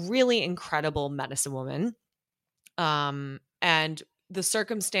a really incredible medicine woman. And the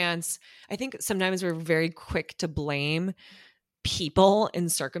circumstance, I think sometimes we're very quick to blame people in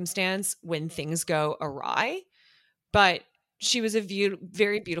circumstance when things go awry, but she was a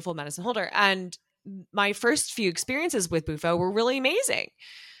very beautiful medicine holder. And my first few experiences with Bufo were really amazing.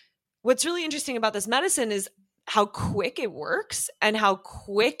 What's really interesting about this medicine is how quick it works and how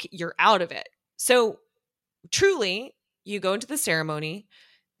quick you're out of it. So truly, you go into the ceremony,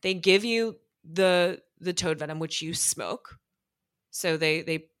 they give you the toad venom, which you smoke. So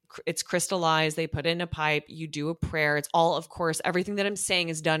it's crystallized, they put it in a pipe, you do a prayer. It's all, of course, everything that I'm saying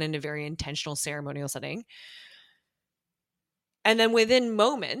is done in a very intentional ceremonial setting. And then within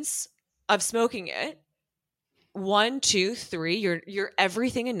moments of smoking it, 1, 2, 3, you're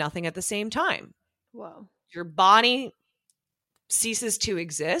everything and nothing at the same time. Whoa. Your body ceases to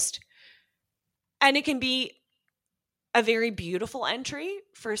exist. And it can be a very beautiful entry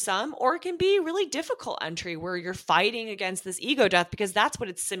for some, or it can be a really difficult entry where you're fighting against this ego death, because that's what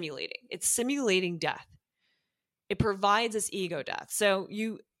it's simulating. It's simulating death. It provides this ego death. So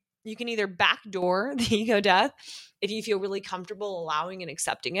you can either backdoor the ego death if you feel really comfortable allowing and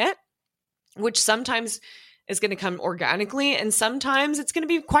accepting it, which sometimes is going to come organically, and sometimes it's going to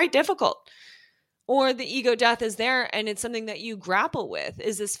be quite difficult. Or the ego death is there, and it's something that you grapple with,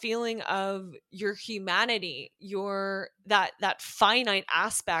 is this feeling of your humanity, your that finite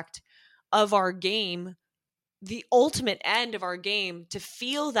aspect of our game, the ultimate end of our game, to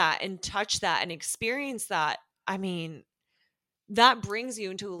feel that and touch that and experience that. I mean, that brings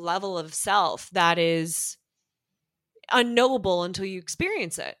you into a level of self that is unknowable until you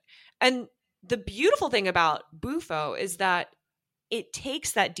experience it. And the beautiful thing about Bufo is that it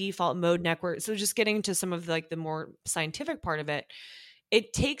takes that default mode network. So just getting to some of like the more scientific part of it,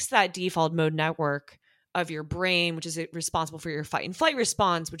 it takes that default mode network of your brain, which is responsible for your fight and flight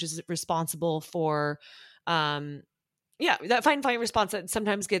response, which is responsible for, that fight and flight response that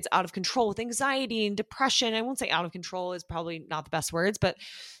sometimes gets out of control with anxiety and depression. I won't say out of control is probably not the best words, but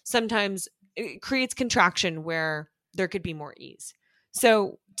sometimes it creates contraction where there could be more ease.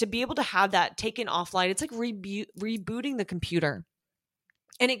 So to be able to have that taken offline, it's like rebooting the computer.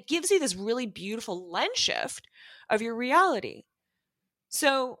 And it gives you this really beautiful lens shift of your reality.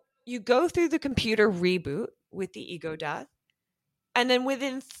 So you go through the computer reboot with the ego death. And then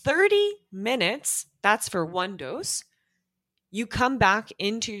within 30 minutes, that's for one dose, you come back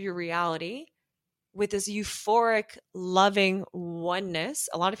into your reality with this euphoric, loving oneness.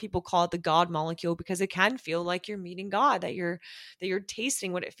 A lot of people call it the God molecule because it can feel like you're meeting God, that you're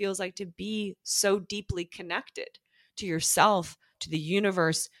tasting what it feels like to be so deeply connected to yourself, to the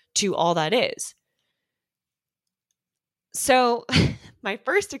universe, to all that is. So my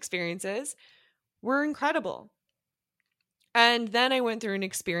first experiences were incredible. And then I went through an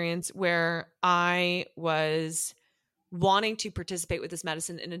experience where I was wanting to participate with this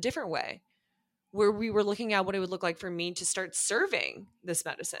medicine in a different way, where we were looking at what it would look like for me to start serving this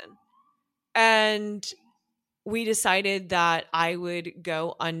medicine. And we decided that I would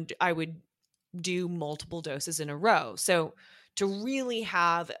do multiple doses in a row. So to really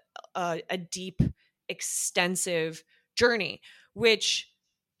have a deep, extensive journey, which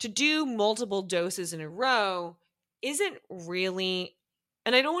to do multiple doses in a row isn't really,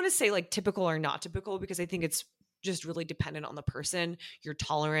 and I don't want to say like typical or not typical, because I think it's just really dependent on the person, your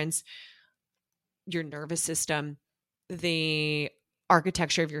tolerance, your nervous system, the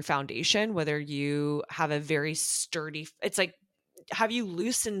architecture of your foundation, whether you have a very sturdy, it's like, have you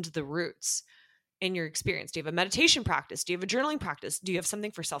loosened the roots in your experience? Do you have a meditation practice? Do you have a journaling practice? Do you have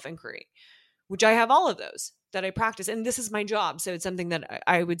something for self-inquiry? Which I have all of those that I practice. And this is my job. So it's something that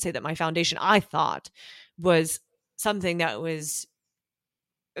I would say that my foundation, I thought, was something that was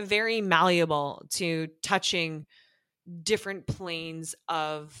very malleable to touching different planes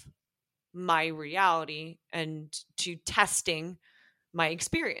of my reality and to testing my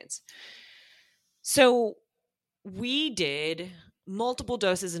experience. So we did multiple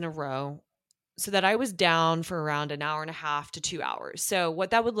doses in a row so that I was down for around an hour and a half to 2 hours. So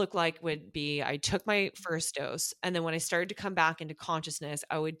what that would look like would be I took my first dose, and then when I started to come back into consciousness,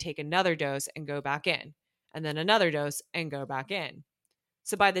 I would take another dose and go back in, and then another dose and go back in.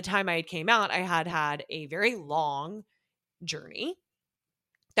 So by the time I came out, I had had a very long journey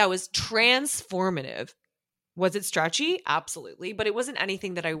that was transformative. Was it stretchy? Absolutely. But it wasn't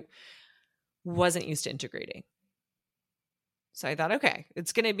anything that I wasn't used to integrating. So I thought, okay, this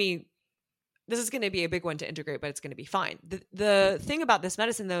is going to be a big one to integrate, but it's going to be fine. The thing about this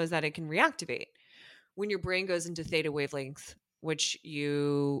medicine, though, is that it can reactivate when your brain goes into theta wavelength, which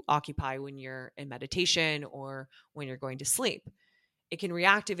you occupy when you're in meditation or when you're going to sleep. It can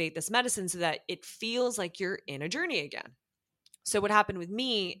reactivate this medicine so that it feels like you're in a journey again. So what happened with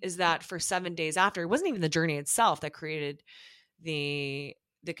me is that for 7 days after, it wasn't even the journey itself that created the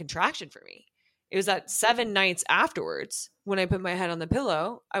contraction for me. It was that 7 nights afterwards, when I put my head on the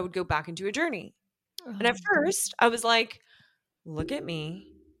pillow, I would go back into a journey. And at first I was like, look at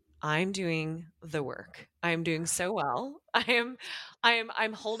me. I'm doing the work. I'm doing so well.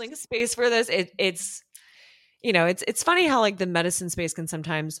 I'm holding space for this. It's it's funny how like the medicine space can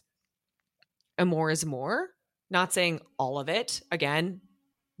sometimes, a more is more, not saying all of it, again,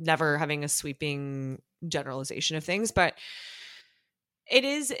 never having a sweeping generalization of things, but it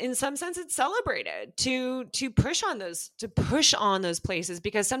is, in some sense, it's celebrated to push on those places,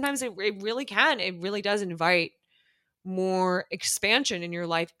 because sometimes it really does invite more expansion in your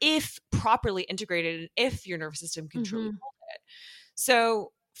life if properly integrated and if your nervous system can truly hold it.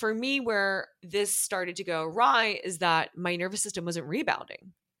 So for me, where this started to go awry is that my nervous system wasn't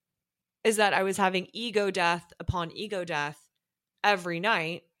rebounding, is that I was having ego death upon ego death every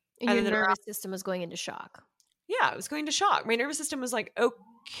night. And your nervous system was going into shock. Yeah, I was going to shock. My nervous system was like,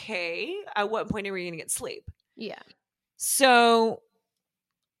 okay, at what point are we going to get sleep? Yeah. So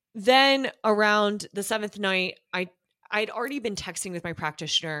then around the 7th night, I'd already been texting with my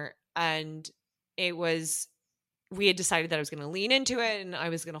practitioner, and we had decided that I was going to lean into it and I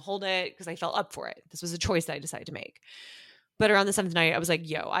was going to hold it because I felt up for it. This was a choice that I decided to make. But around the 7th night, I was like,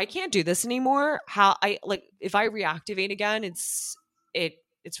 yo, I can't do this anymore. If I reactivate again, it's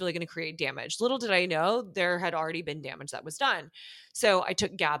really going to create damage. Little did I know there had already been damage that was done. So I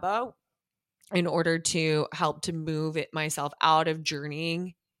took GABA in order to help to move myself out of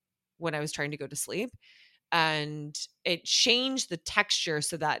journeying when I was trying to go to sleep. And it changed the texture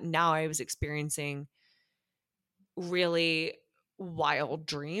so that now I was experiencing really wild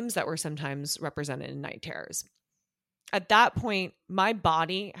dreams that were sometimes represented in night terrors. At that point, my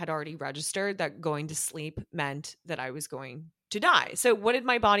body had already registered that going to sleep meant that I was going to die. So what did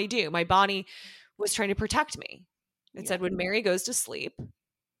my body do? My body was trying to protect me. It said, when Mary goes to sleep,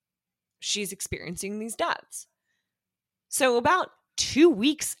 she's experiencing these deaths. So about 2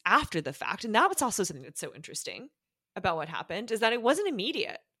 weeks after the fact, and that was also something that's so interesting about what happened, is that it wasn't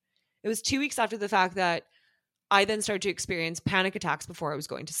immediate. It was 2 weeks after the fact that I then started to experience panic attacks before I was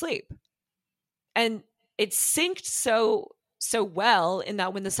going to sleep. And it synced so well in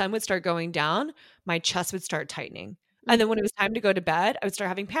that when the sun would start going down, my chest would start tightening. And then when it was time to go to bed, I would start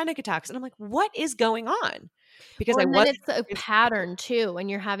having panic attacks. And I'm like, what is going on? Because Well, I and then wasn't it's a experiencing pattern too when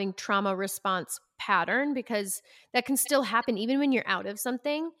you're having trauma response pattern, because that can still happen even when you're out of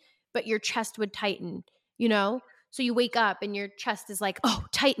something, but your chest would tighten, you know? So you wake up and your chest is like, oh,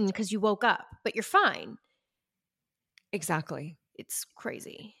 tighten because you woke up, but you're fine. exactly. It's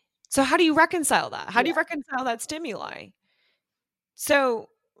crazy. So how do you reconcile that? How do you Yeah. reconcile that stimuli? So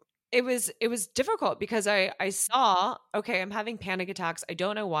it was difficult because I saw, okay, I'm having panic attacks. I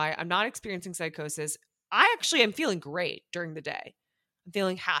don't know why. I'm not experiencing psychosis. I actually am feeling great during the day. I'm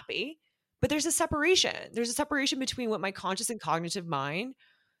feeling happy, but there's a separation. There's a separation between what my conscious and cognitive mind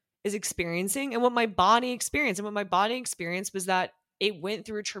is experiencing and what my body experienced. And what my body experienced was that it went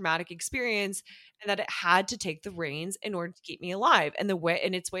through a traumatic experience and that it had to take the reins in order to keep me alive. And the way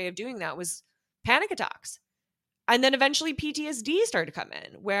and its way of doing that was panic attacks. And then eventually PTSD started to come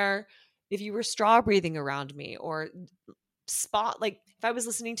in, where if you were straw breathing around me or like if I was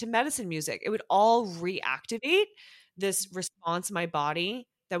listening to medicine music, it would all reactivate this response in my body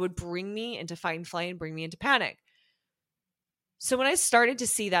that would bring me into fight and flight and bring me into panic. So when I started to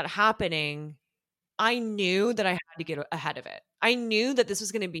see that happening, I knew that I had to get ahead of it. I knew that this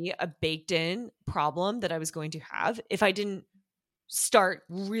was going to be a baked in problem that I was going to have if I didn't start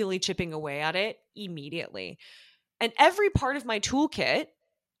really chipping away at it immediately. And every part of my toolkit,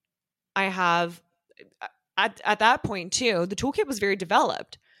 I have at that point too, the toolkit was very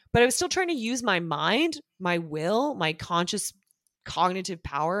developed, but I was still trying to use my mind, my will, my conscious cognitive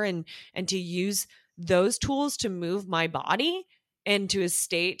power and to use those tools to move my body into a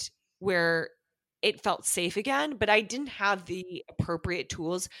state where it felt safe again, but I didn't have the appropriate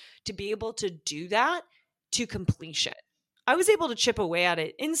tools to be able to do that to completion. I was able to chip away at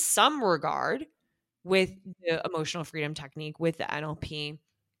it in some regard with the emotional freedom technique, with the NLP,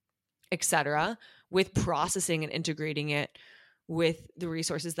 etc., with processing and integrating it with the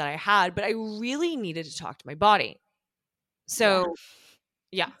resources that I had, but I really needed to talk to my body. Yeah. So,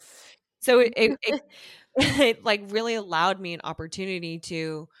 yeah. So it it like really allowed me an opportunity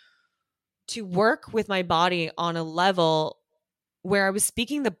to work with my body on a level where I was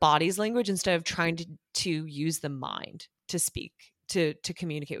speaking the body's language instead of trying to use the mind to speak to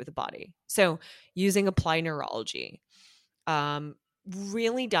communicate with the body. So, using applied neurology, um,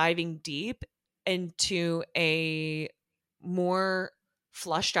 really diving deep into a more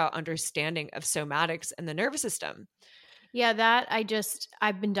flushed out understanding of somatics and the nervous system. Yeah,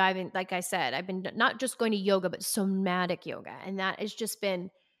 I've been diving, like I said, I've been not just going to yoga, but somatic yoga. And that has just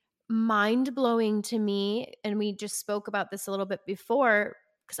been mind blowing to me. And we just spoke about this a little bit before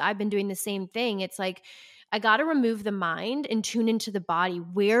because I've been doing the same thing. It's like, I got to remove the mind and tune into the body.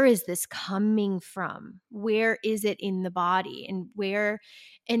 Where is this coming from? Where is it in the body?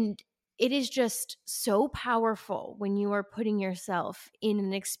 And it is just so powerful when you are putting yourself in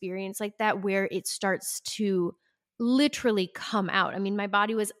an experience like that where it starts to literally come out. I mean, my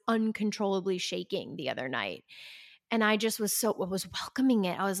body was uncontrollably shaking the other night. And I just was welcoming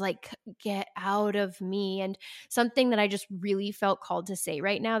it. I was like, get out of me. And something that I just really felt called to say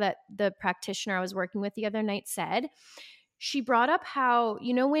right now that the practitioner I was working with the other night said, she brought up how,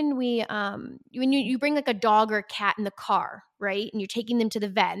 when you bring like a dog or a cat in the car, right? And you're taking them to the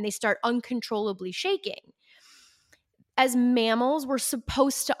vet and they start uncontrollably shaking. As mammals, we're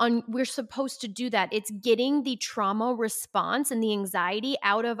supposed to do that. It's getting the trauma response and the anxiety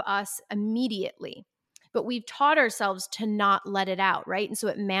out of us immediately. But we've taught ourselves to not let it out, right? And so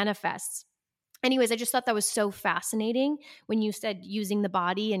it manifests. Anyways, I just thought that was so fascinating when you said using the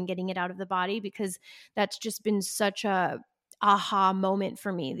body and getting it out of the body, because that's just been such a aha moment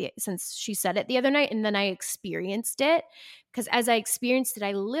for me since she said it the other night, and then I experienced it. Because as I experienced it,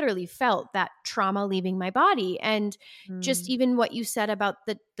 I literally felt that trauma leaving my body. And just Mm. even what you said about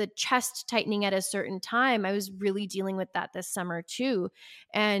the chest tightening at a certain time, I was really dealing with that this summer too.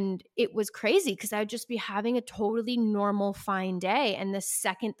 And it was crazy because I would just be having a totally normal, fine day. And the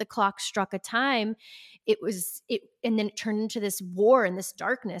second the clock struck a time, and then it turned into this war and this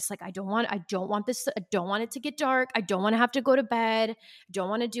darkness. Like, I don't want it to get dark. I don't want to have to go to bed. I don't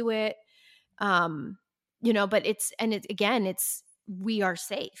want to do it. But we are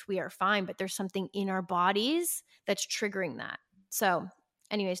safe. We are fine, but there's something in our bodies that's triggering that. So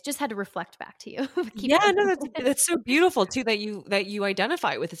anyways, just had to reflect back to you. Keep Yeah, no, going. that's so beautiful too that you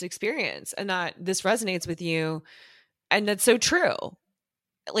identify with this experience and that this resonates with you, and that's so true.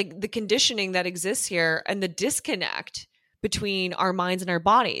 Like the conditioning that exists here and the disconnect between our minds and our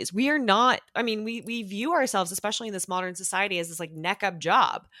bodies. We are not, I mean, we view ourselves, especially in this modern society, as this like neck up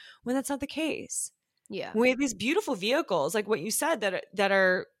job, when that's not the case. Yeah. We have these beautiful vehicles, like what you said, that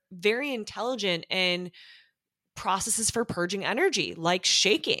are very intelligent and processes for purging energy, like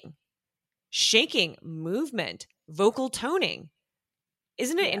shaking, movement, vocal toning.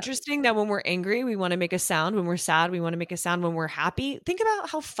 Isn't it interesting that when we're angry, we want to make a sound? When we're sad, we want to make a sound. When we're happy, think about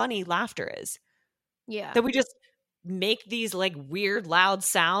how funny laughter is. Yeah. That we just make these like weird, loud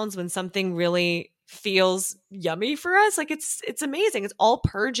sounds when something really feels yummy for us. Like it's amazing. It's all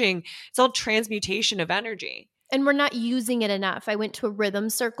purging. It's all transmutation of energy. And we're not using it enough. I went to a rhythm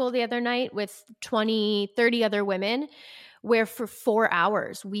circle the other night with 20, 30 other women where for 4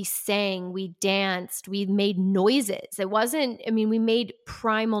 hours we sang, we danced, we made noises. It wasn't, I mean, we made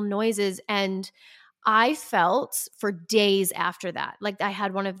primal noises, and I felt for days after that like I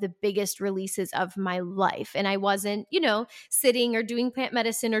had one of the biggest releases of my life. And I wasn't, sitting or doing plant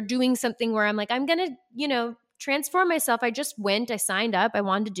medicine or doing something where I'm like, I'm going to, transform myself. I just went, I signed up, I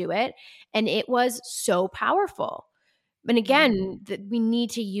wanted to do it. And it was so powerful. And again, we need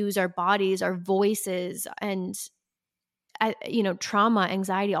to use our bodies, our voices, and trauma,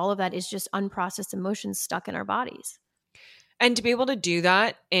 anxiety, all of that is just unprocessed emotions stuck in our bodies. And to be able to do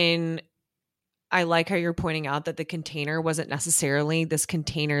that I like how you're pointing out that the container wasn't necessarily this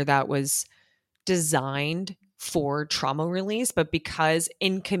container that was designed for trauma release, but because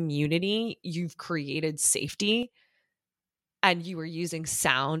in community you've created safety and you were using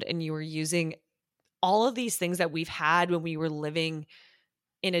sound and you were using all of these things that we've had when we were living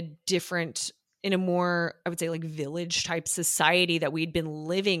in a more, I would say, like village type society that we'd been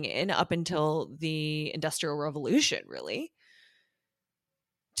living in up until the Industrial Revolution, really.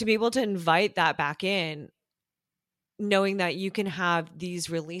 To be able to invite that back in, knowing that you can have these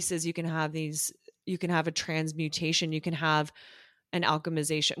releases, you can have a transmutation, you can have an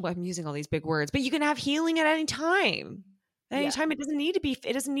alchemization. Well, I'm using all these big words, but you can have healing at any time. At any time. It doesn't need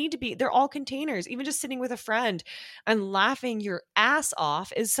to be, they're all containers. Even just sitting with a friend and laughing your ass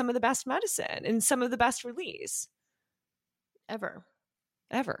off is some of the best medicine and some of the best release. Ever.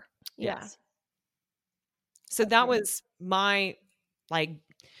 Yeah. Yes. So that was my, like,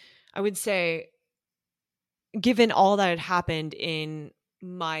 I would say, given all that had happened in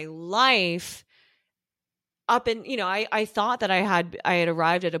my life, up and I thought that I had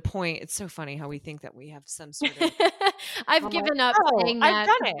arrived at a point. It's so funny how we think that we have some sort of I've given up saying that. I've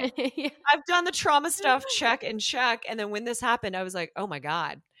done it. Yeah. I've done the trauma stuff, check. And then when this happened, I was like, oh my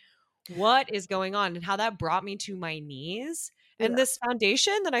God, what is going on? And how that brought me to my knees. And this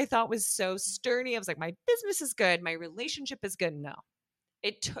foundation that I thought was so sturdy, I was like, my business is good, my relationship is good. No,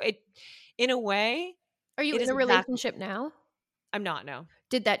 it in a way. Are you in a relationship now? I'm not. No.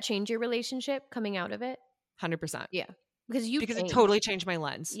 Did that change your relationship coming out of it? 100%. Yeah. Because it totally changed my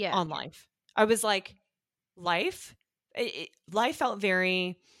lens on life. I was like, life felt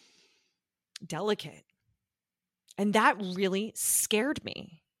very delicate. And that really scared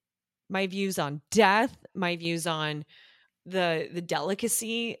me. My views on death, my views on the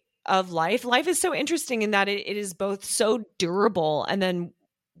delicacy of life. Life is so interesting in that it is both so durable. And then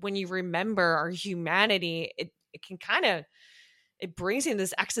when you remember our humanity, it can kind of, it brings in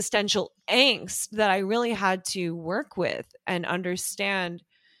this existential angst that I really had to work with and understand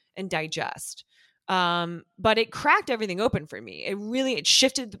and digest. But it cracked everything open for me. It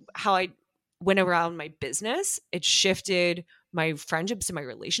shifted how I went around my business. It shifted my friendships and my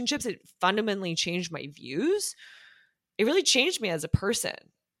relationships. It fundamentally changed my views. It really changed me as a person.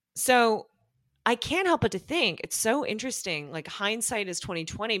 So I can't help but to think it's so interesting. Like hindsight is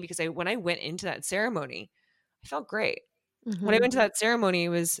 2020 because when I went into that ceremony, I felt great. Mm-hmm. When I went to that ceremony, it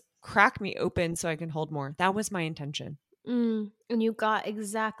was crack me open so I can hold more. That was my intention. And you got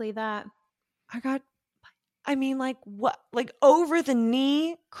exactly that. Like over the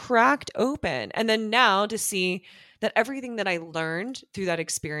knee, cracked open. And then now to see that everything that I learned through that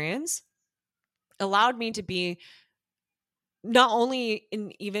experience allowed me to be not only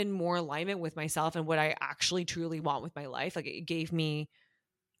in even more alignment with myself and what I actually truly want with my life. Like it gave me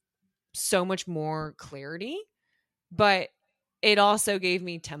so much more clarity, but it also gave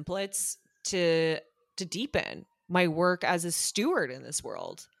me templates to deepen my work as a steward in this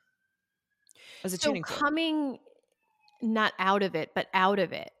world. As a tuning fork. Coming not out of it, but out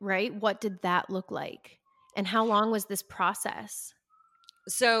of it, right? What did that look like? And how long was this process?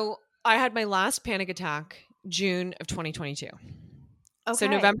 So I had my last panic attack June of 2022. Okay. So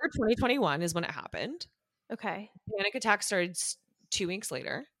November 2021 is when it happened. Okay. Panic attack started 2 weeks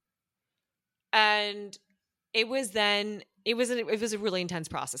later. And it was a really intense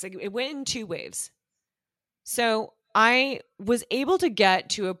process. It went in 2 waves. So I was able to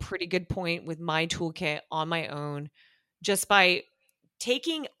get to a pretty good point with my toolkit on my own just by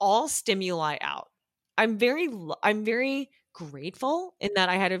taking all stimuli out. I'm very grateful in that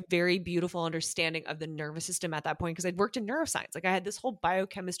I had a very beautiful understanding of the nervous system at that point because I'd worked in neuroscience. Like I had this whole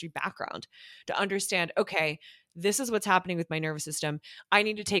biochemistry background to understand, okay, this is what's happening with my nervous system. I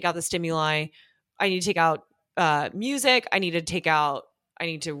need to take out the stimuli. I need to take out music. I need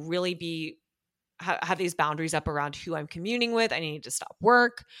to really be have these boundaries up around who I'm communing with. I need to stop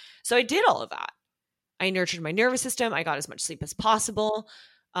work. So I did all of that. I nurtured my nervous system. I got as much sleep as possible.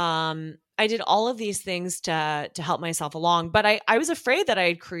 I did all of these things to help myself along, but I was afraid that I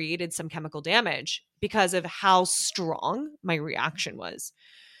had created some chemical damage because of how strong my reaction was.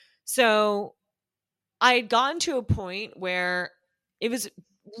 So I had gotten to a point where it was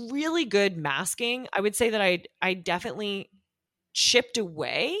really good masking. I would say that I definitely chipped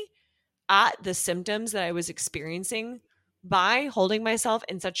away at the symptoms that I was experiencing by holding myself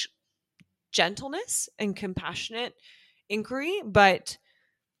in such gentleness and compassionate inquiry, but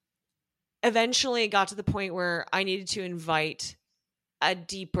eventually it got to the point where I needed to invite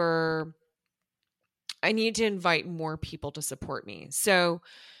more people to support me. So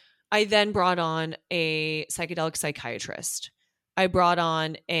I then brought on a psychedelic psychiatrist. I brought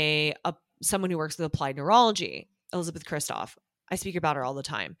on someone who works with applied neurology, Elizabeth Kristoff. I speak about her all the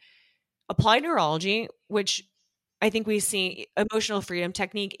time. Applied neurology, which I think we see emotional freedom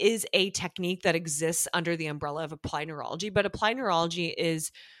technique, is a technique that exists under the umbrella of applied neurology, but applied neurology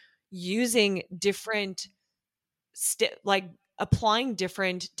is using different applying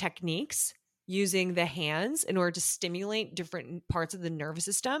different techniques using the hands in order to stimulate different parts of the nervous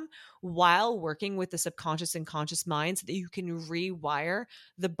system while working with the subconscious and conscious mind so that you can rewire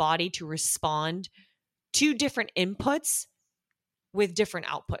the body to respond to different inputs with different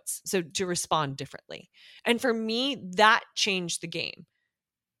outputs. So to respond differently. And for me, that changed the game.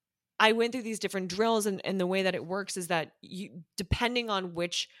 I went through these different drills, and the way that it works is that you, depending on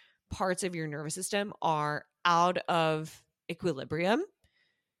which parts of your nervous system are out of equilibrium,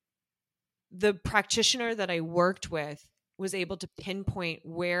 the practitioner that I worked with was able to pinpoint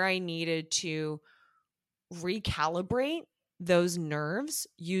where I needed to recalibrate those nerves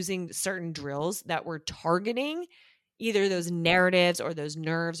using certain drills that were targeting either those narratives or those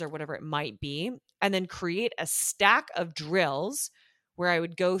nerves or whatever it might be, and then create a stack of drills where I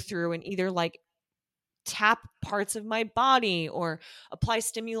would go through and either like tap parts of my body or apply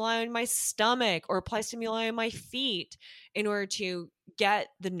stimuli on my stomach or apply stimuli on my feet in order to get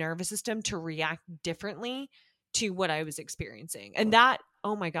the nervous system to react differently to what I was experiencing. And that,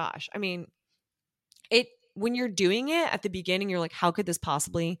 oh my gosh, I mean, when you're doing it at the beginning, you're like, how could this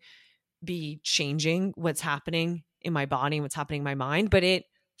possibly be changing what's happening in my body and what's happening in my mind? But it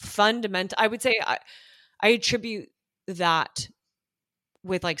I would say I attribute that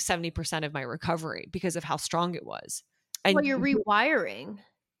with like 70% of my recovery because of how strong it was. And well, you're rewiring.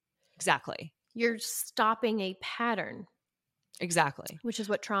 Exactly. You're stopping a pattern. Exactly. Which is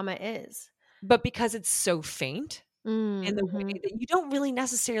what trauma is. But because it's so faint in the way that you don't really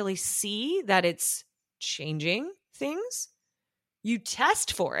necessarily see that it's changing things, you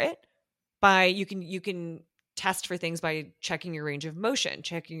test for it by you can test for things by checking your range of motion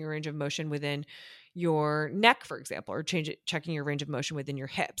within your neck, for example, or checking your range of motion within your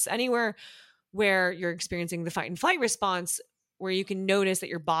hips, anywhere where you're experiencing the fight and flight response, where you can notice that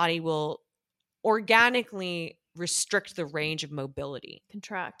your body will organically restrict the range of mobility.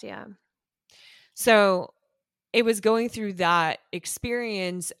 Contract, yeah. So it was going through that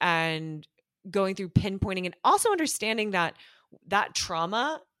experience and going through pinpointing and also understanding that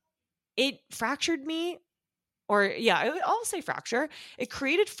trauma, it fractured me. I'll say fracture. It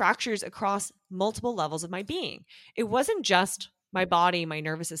created fractures across multiple levels of my being. It wasn't just my body, my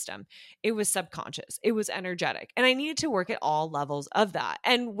nervous system. It was subconscious. It was energetic. And I needed to work at all levels of that.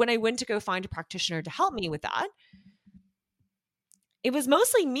 And when I went to go find a practitioner to help me with that, it was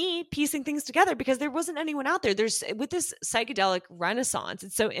mostly me piecing things together because there wasn't anyone out there. With this psychedelic renaissance,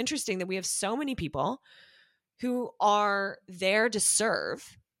 it's so interesting that we have so many people who are there to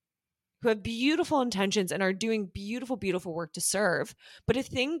serve, who have beautiful intentions and are doing beautiful, beautiful work to serve. But if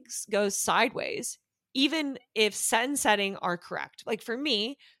things go sideways, even if set and setting are correct, like for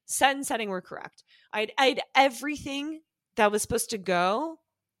me, set and setting were correct. I had everything that was supposed to go,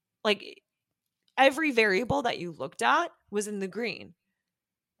 like every variable that you looked at was in the green.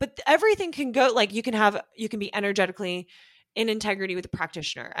 But everything can go, like you can be energetically in integrity with the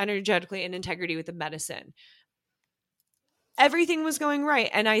practitioner, energetically in integrity with the medicine. Everything was going right.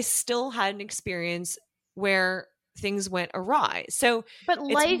 And I still had an experience where things went awry. So, but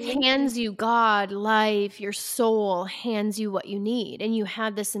life hands you, your soul hands you what you need. And you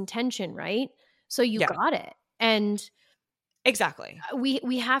had this intention, right? So you got it. And Exactly.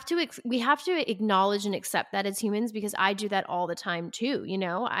 We have to we have to acknowledge and accept that as humans, because I do that all the time too. You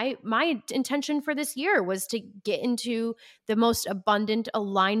know, I my intention for this year was to get into the most abundant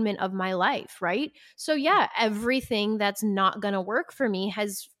alignment of my life, right? So yeah, everything that's not going to work for me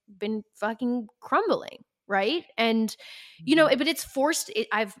has been fucking crumbling, right? And you know, Mhm. but it's forced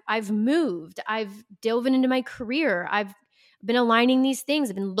I've moved, I've dove into my career, I've been aligning these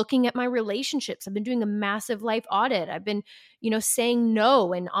things, I've been looking at my relationships, I've been doing a massive life audit, I've been, you know, saying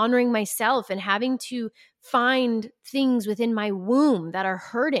no and honoring myself and having to find things within my womb that are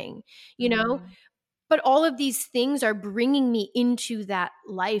hurting, you know. Mhm. But all of these things are bringing me into that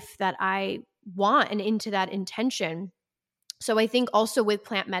life that I want and into that intention. So I think also with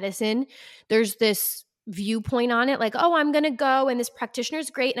plant medicine, there's this viewpoint on it like, oh, I'm going to go and this practitioner is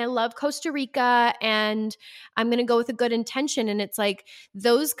great and I love Costa Rica and I'm going to go with a good intention. And it's like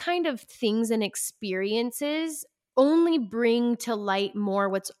those kind of things and experiences only bring to light more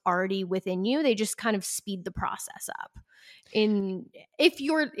what's already within you. They just kind of speed the process up in if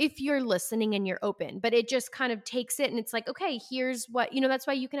you're listening and you're open, but it just kind of takes it and it's like, okay, here's what, you know. That's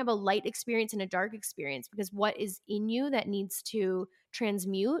why you can have a light experience and a dark experience, because what is in you that needs to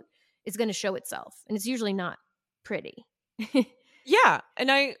transmute is going to show itself, and it's usually not pretty. Yeah,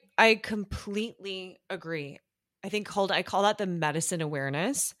 and I completely agree. I call that the medicine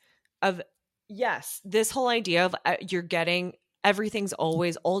awareness of, yes, this whole idea of you're getting everything's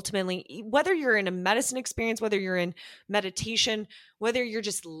always ultimately, whether you're in a medicine experience, whether you're in meditation, whether you're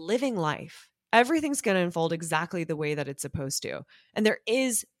just living life, everything's going to unfold exactly the way that it's supposed to. And there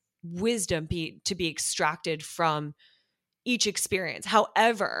is wisdom to be extracted from each experience.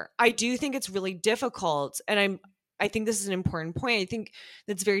 However, I do think it's really difficult, and I think this is an important point. I think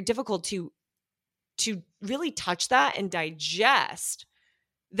that's very difficult to really touch that and digest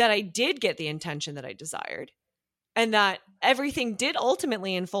that I did get the intention that I desired and that everything did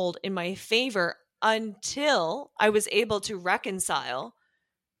ultimately unfold in my favor until I was able to reconcile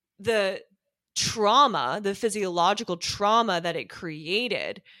the trauma, the physiological trauma that it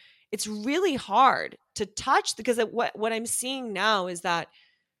created. It's really hard to touch because what I'm seeing now is that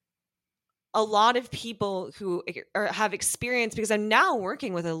a lot of people who have experienced, because I'm now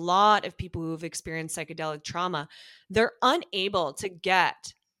working with a lot of people who have experienced psychedelic trauma, they're unable to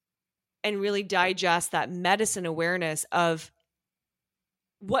get and really digest that medicine awareness of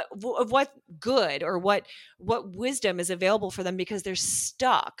what good or what wisdom is available for them, because they're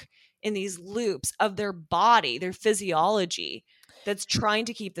stuck in these loops of their body, their physiology, that's trying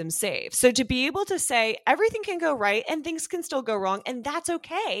to keep them safe. So to be able to say everything can go right and things can still go wrong, and that's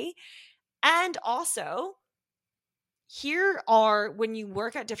okay. And also, here are, when you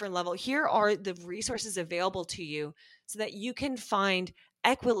work at different level, here are the resources available to you so that you can find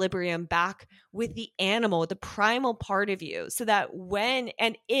equilibrium back with the animal, the primal part of you, so that when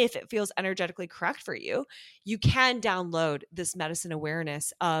and if it feels energetically correct for you, you can download this medicine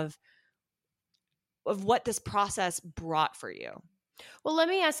awareness of what this process brought for you. Well, let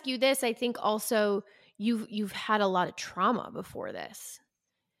me ask you this. I think also you've had a lot of trauma before this.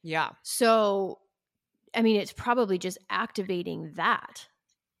 Yeah. So, I mean, it's probably just activating that,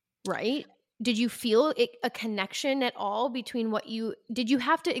 right? Did you feel a connection at all between what you did? You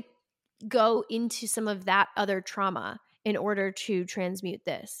have to go into some of that other trauma in order to transmute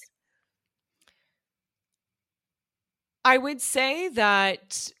this? I would say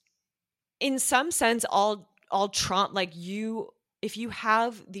that in some sense all trauma, like you, if you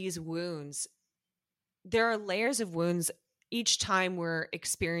have these wounds, there are layers of wounds each time we're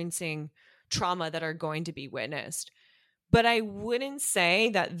experiencing trauma that are going to be witnessed. But I wouldn't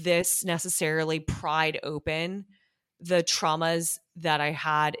say that this necessarily pried open the traumas that I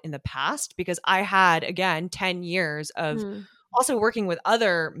had in the past, because I had, again, 10 years of Mm. also working with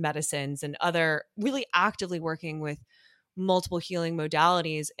other medicines and other really actively working with multiple healing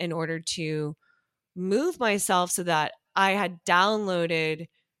modalities in order to move myself so that I had downloaded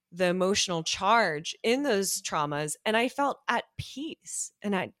the emotional charge in those traumas and I felt at peace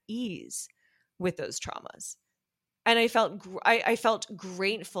and at ease with those traumas. And I felt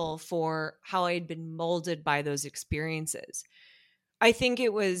grateful for how I had been molded by those experiences. I think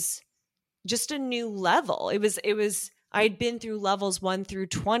it was just a new level. It was I had been through levels 1 through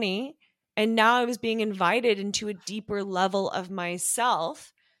 20, and now I was being invited into a deeper level of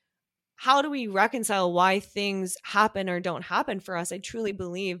myself. How do we reconcile why things happen or don't happen for us? I truly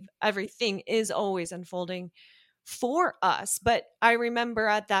believe everything is always unfolding for us. But I remember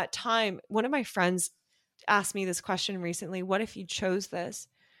at that time, one of my friends asked me this question recently: what if you chose this?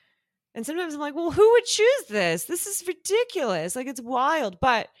 And sometimes I'm like, well, who would choose this? This is ridiculous. Like, it's wild.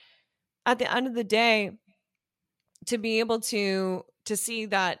 But at the end of the day, to be able to see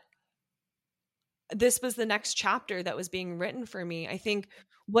that this was the next chapter that was being written for me. I think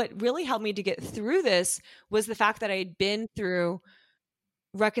what really helped me to get through this was the fact that I had been through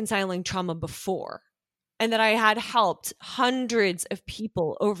reconciling trauma before, and that I had helped hundreds of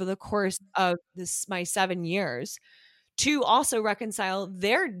people over the course of my 7 years to also reconcile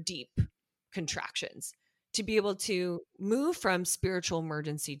their deep contractions, to be able to move from spiritual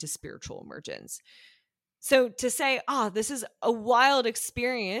emergency to spiritual emergence. So to say, oh, this is a wild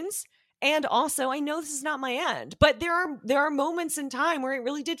experience, and also I know this is not my end, but there are moments in time where it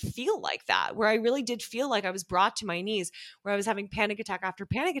really did feel like that, where I really did feel like I was brought to my knees, where I was having panic attack after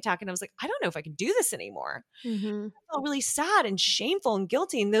panic attack, and I was like, I don't know if I can do this anymore. Mm-hmm. I felt really sad and shameful and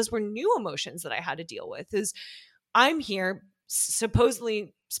guilty, and those were new emotions that I had to deal with. Is I'm here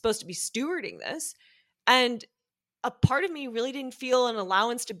supposedly supposed to be stewarding this, and a part of me really didn't feel an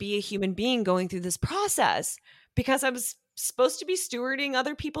allowance to be a human being going through this process, because I was supposed to be stewarding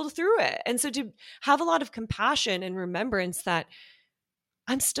other people through it. And so to have a lot of compassion and remembrance that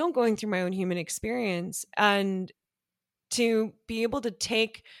I'm still going through my own human experience, and to be able to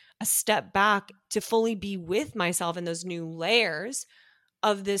take a step back to fully be with myself in those new layers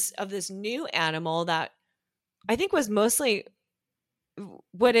of this new animal, that I think was mostly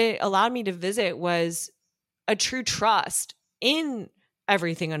what it allowed me to visit was a true trust in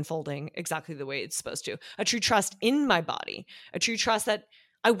everything unfolding exactly the way it's supposed to, a true trust in my body, a true trust that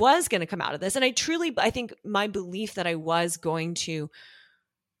I was going to come out of this. And I think my belief that I was going to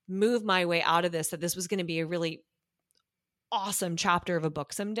move my way out of this, that this was going to be a really awesome chapter of a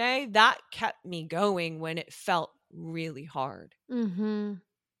book someday, that kept me going when it felt really hard. Mm-hmm.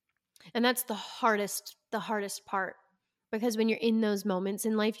 And that's the hardest part, because when you're in those moments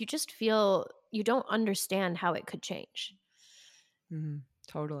in life, you just feel you don't understand how it could change. Mm-hmm.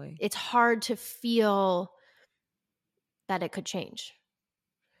 Totally. It's hard to feel that it could change.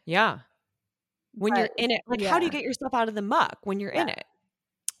 Yeah. When you're in it, like, how do you get yourself out of the muck when you're in it?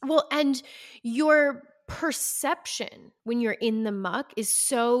 Well, and your perception when you're in the muck is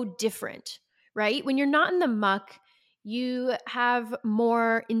so different, right? When you're not in the muck, you have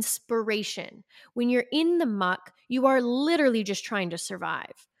more inspiration. When you're in the muck, you are literally just trying to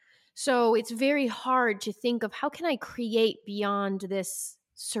survive. So it's very hard to think of, how can I create beyond this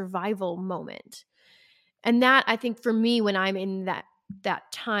survival moment? And that, I think, for me, when I'm in that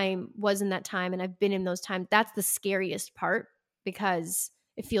time, and I've been in those times, that's the scariest part, because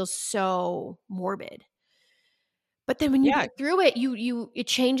it feels so morbid. But then when you get through it, it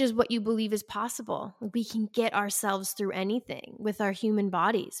changes what you believe is possible. We can get ourselves through anything with our human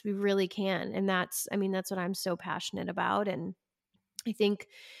bodies. We really can. And that's what I'm so passionate about. And I think,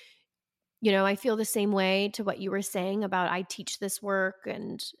 I feel the same way to what you were saying about, I teach this work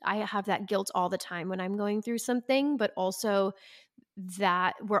and I have that guilt all the time when I'm going through something, but also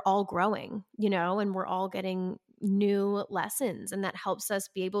that we're all growing, and we're all getting new lessons, and that helps us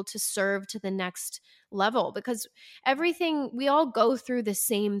be able to serve to the next level, because we all go through the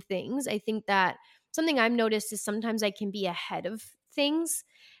same things. I think that something I've noticed is sometimes I can be ahead of things,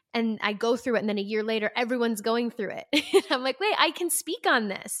 and I go through it, and then a year later everyone's going through it. And I'm like, wait, I can speak on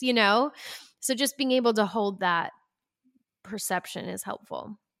this, so just being able to hold that perception is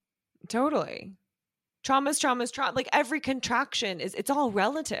helpful. Totally. Trauma's trauma. Like, every contraction it's all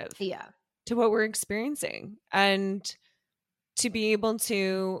relative to what we're experiencing. And to be able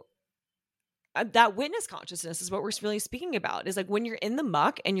to that witness consciousness is what we're really speaking about, is like, when you're in the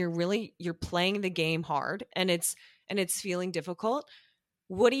muck and you're playing the game hard, and it's feeling difficult,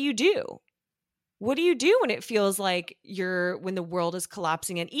 what do you do? What do you do when it feels like when the world is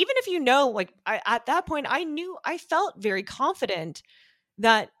collapsing? And even if like, at that point, I felt very confident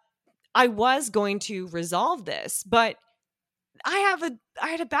that I was going to resolve this, but I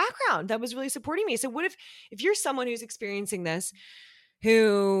had a background that was really supporting me. So what if you're someone who's experiencing this,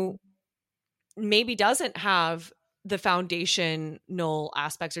 who maybe doesn't have the foundational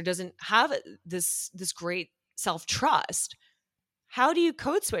aspects, or doesn't have this great self-trust, how do you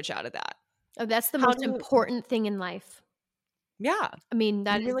code switch out of that? Oh, that's the most important thing in life. Yeah. I mean,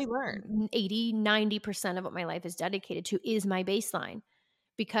 that you really learn 80-90% of what my life is dedicated to is my baseline.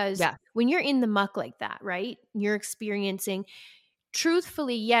 Because when you're in the muck like that, right, you're experiencing,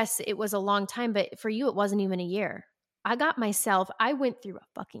 truthfully, yes, it was a long time, but for you, it wasn't even a year. I went through a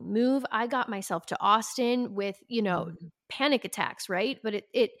fucking move. I got myself to Austin with, panic attacks, right? But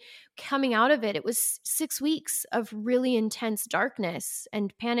it coming out of it, it was 6 weeks of really intense darkness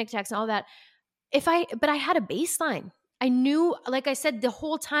and panic attacks and all that. But I had a baseline. I knew, like I said, the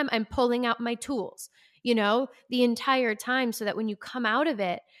whole time I'm pulling out my tools, the entire time, so that when you come out of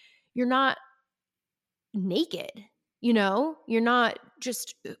it, you're not naked. You're not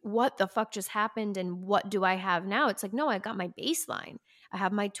just what the fuck just happened and what do I have now? It's like, no, I got my baseline. I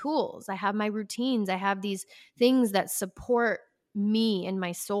have my tools. I have my routines. I have these things that support me and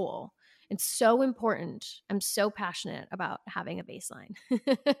my soul. It's so important. I'm so passionate about having a baseline.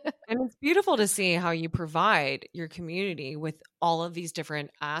 And it's beautiful to see how you provide your community with all of these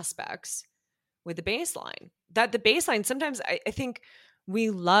different aspects with the baseline. That the baseline, sometimes I think we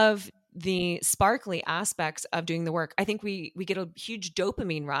love the sparkly aspects of doing the work. I think we get a huge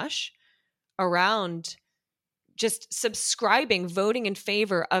dopamine rush around just subscribing, voting in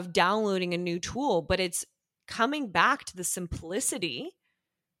favor of downloading a new tool, but it's coming back to the simplicity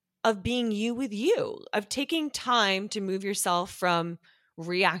of being you with you, of taking time to move yourself from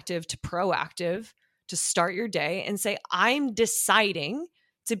reactive to proactive, to start your day and say, I'm deciding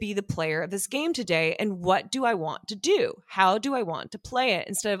to be the player of this game today. And what do I want to do? How do I want to play it?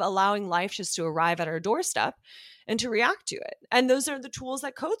 Instead of allowing life just to arrive at our doorstep and to react to it. And those are the tools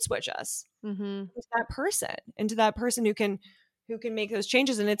that code switch us into that person who can make those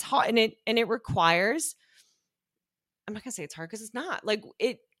changes. And it's hard, and it requires, I'm not gonna say it's hard because it's not. Like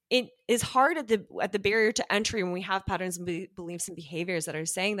it is hard at the barrier to entry when we have patterns and beliefs and behaviors that are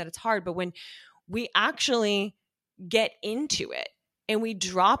saying that it's hard. But when we actually get into it and we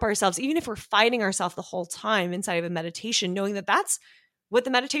drop ourselves, even if we're fighting ourselves the whole time inside of a meditation, knowing that that's what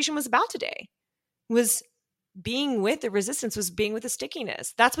the meditation was about today, was being with the resistance, was being with the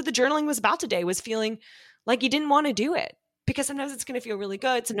stickiness. That's what the journaling was about today, was feeling like you didn't want to do it, because sometimes it's going to feel really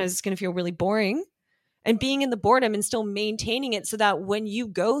good. Sometimes it's going to feel really boring. And being in the boredom and still maintaining it so that when you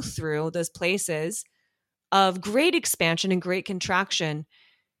go through those places of great expansion and great contraction,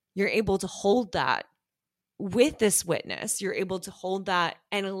 you're able to hold that with this witness. You're able to hold that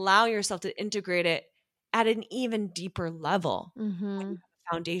and allow yourself to integrate it at an even deeper level.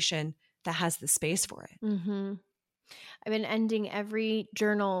 Foundation that has the space for it. I've been ending every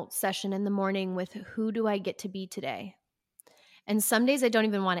journal session in the morning with, who do I get to be today? And some days I don't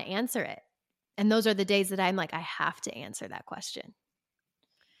even want to answer it. And those are the days that I'm like, I have to answer that question.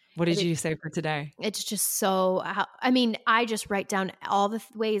 What did you say for today? It's just so, I just write down all the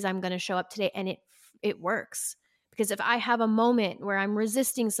ways I'm going to show up today, and it works. Because if I have a moment where I'm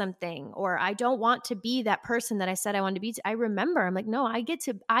resisting something, or I don't want to be that person that I said I wanted to be, I remember, I'm like, no, I get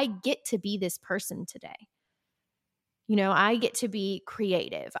to be this person today. I get to be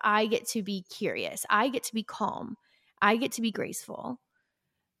creative. I get to be curious. I get to be calm. I get to be graceful.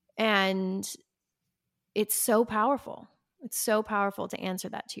 And it's so powerful. It's so powerful to answer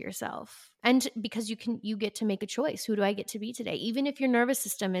that to yourself. And because you get to make a choice. Who do I get to be today? Even if your nervous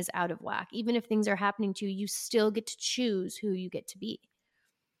system is out of whack, even if things are happening to you, you still get to choose who you get to be.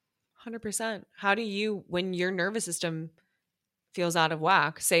 100%. How do you, when your nervous system feels out of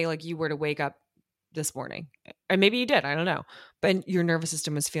whack, say like you were to wake up this morning, or maybe you did, I don't know, but your nervous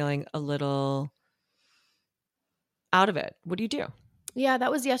system was feeling a little out of it, what do you do? Yeah,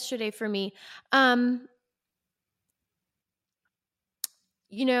 that was yesterday for me.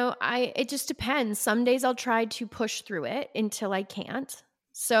 It just depends. Some days I'll try to push through it until I can't.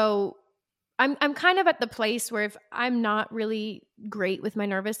 So I'm kind of at the place where if I'm not really great with my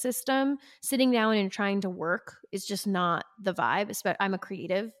nervous system, sitting down and trying to work is just not the vibe. I'm a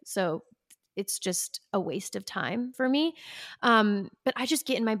creative, so it's just a waste of time for me. But I just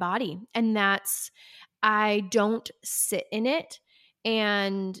get in my body, and I don't sit in it.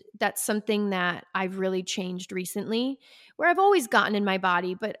 And that's something that I've really changed recently, where I've always gotten in my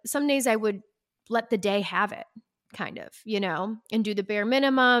body, but some days I would let the day have it, kind of, and do the bare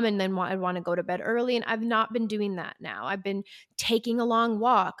minimum. And then I'd want to go to bed early. And I've not been doing that now. I've been taking a long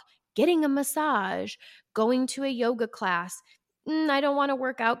walk, getting a massage, going to a yoga class. I don't want to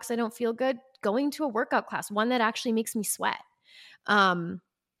work out because I don't feel good. Going to a workout class, one that actually makes me sweat.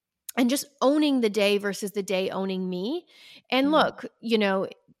 And just owning the day versus the day owning me. And look,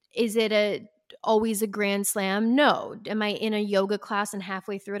 is it always a grand slam? No. Am I in a yoga class and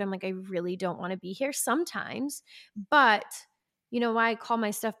halfway through it, I'm like, I really don't want to be here sometimes. But, why I call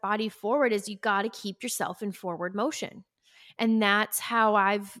my stuff body forward is you got to keep yourself in forward motion. And that's how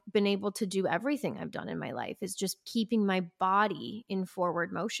I've been able to do everything I've done in my life, is just keeping my body in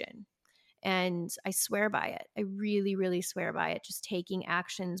forward motion. And I swear by it. I really, really swear by it. Just taking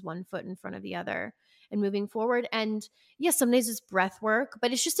actions one foot in front of the other and moving forward. And yes, some days it's breath work,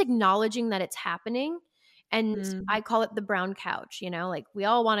 but it's just acknowledging that it's happening. And I call it the brown couch, like we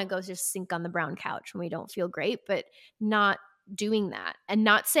all want to go just sink on the brown couch when we don't feel great, but not doing that, and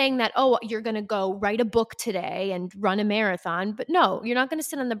not saying that, oh, you're going to go write a book today and run a marathon. But no, you're not going to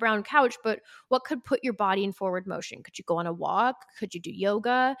sit on the brown couch. But what could put your body in forward motion? Could you go on a walk? Could you do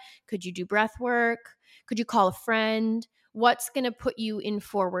yoga? Could you do breath work? Could you call a friend? What's going to put you in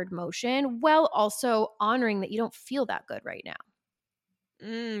forward motion while also honoring that you don't feel that good right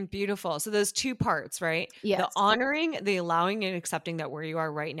now? Beautiful. So those two parts, right? Yes. The honoring, the allowing and accepting that where you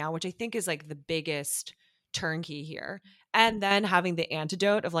are right now, which I think is like the biggest turnkey here. And then having the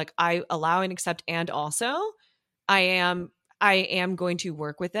antidote of like, I allow and accept, and also I am going to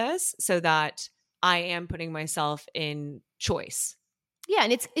work with this so that I am putting myself in choice. Yeah,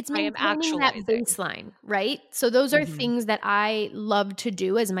 and it's I am maintaining that actualizing. baseline, right? So those are things that I love to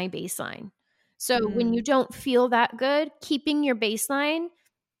do as my baseline. So when you don't feel that good, keeping your baseline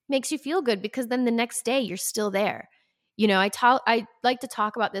makes you feel good, because then the next day you're still there. You know, I like to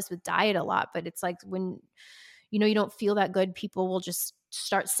talk about this with diet a lot, but it's like when, you know, you don't feel that good, people will just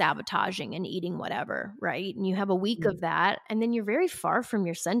start sabotaging and eating whatever, right? And you have a week of that, and then you're very far from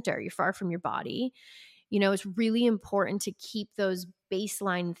your center. You're far from your body. You know, it's really important to keep those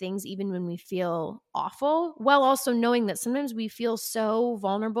baseline things even when we feel awful, while also knowing that sometimes we feel so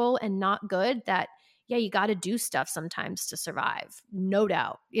vulnerable and not good that, yeah, you got to do stuff sometimes to survive. No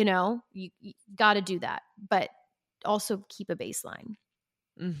doubt, you know, you got to do that, but also keep a baseline.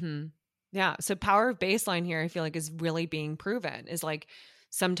 Yeah. So power of baseline here, I feel like, is really being proven, is like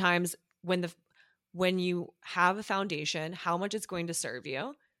sometimes when you have a foundation, how much it's going to serve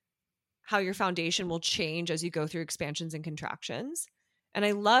you, how your foundation will change as you go through expansions and contractions. And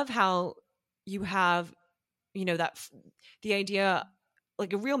I love how you have, you know, that the idea,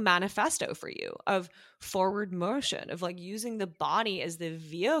 like a real manifesto for you of forward motion, of like using the body as the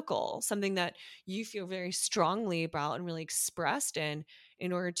vehicle, something that you feel very strongly about and really expressed in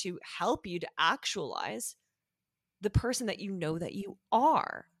order to help you to actualize the person that you know that you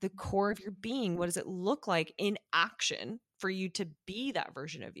are, the core of your being. What does it look like in action for you to be that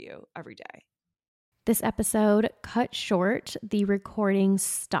version of you every day? This episode cut short. The recording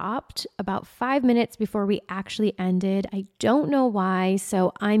stopped about 5 minutes before we actually ended. I don't know why,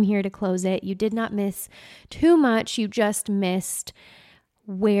 so I'm here to close it. You did not miss too much. You just missed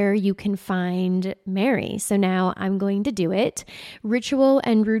where you can find Mary. So now I'm going to do it.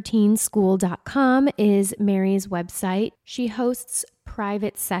 Ritualandroutineschool.com is Mary's website. She hosts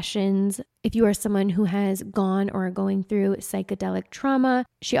private sessions if you are someone who has gone or are going through psychedelic trauma.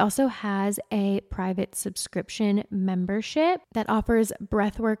 She also has a private subscription membership that offers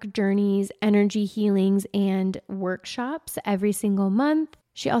breathwork journeys, energy healings, and workshops every single month.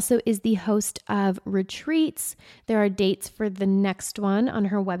 She also is the host of retreats. There are dates for the next one on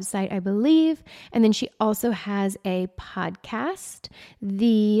her website, I believe. And then she also has a podcast,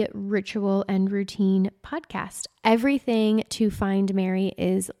 the Ritual and Routine podcast. Everything to find Mary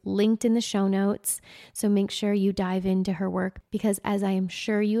is linked in the show notes. So make sure you dive into her work, because as I am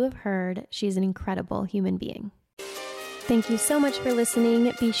sure you have heard, she's an incredible human being. Thank you so much for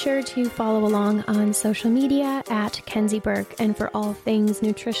listening. Be sure to follow along on social media at Kenzie Burke, and for all things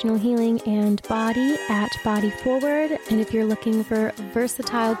nutritional healing and body at Body Forward. And if you're looking for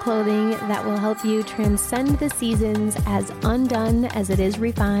versatile clothing that will help you transcend the seasons, as undone as it is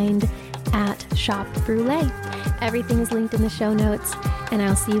refined, at Shop Brûlée. Everything is linked in the show notes, and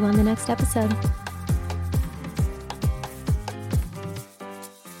I'll see you on the next episode.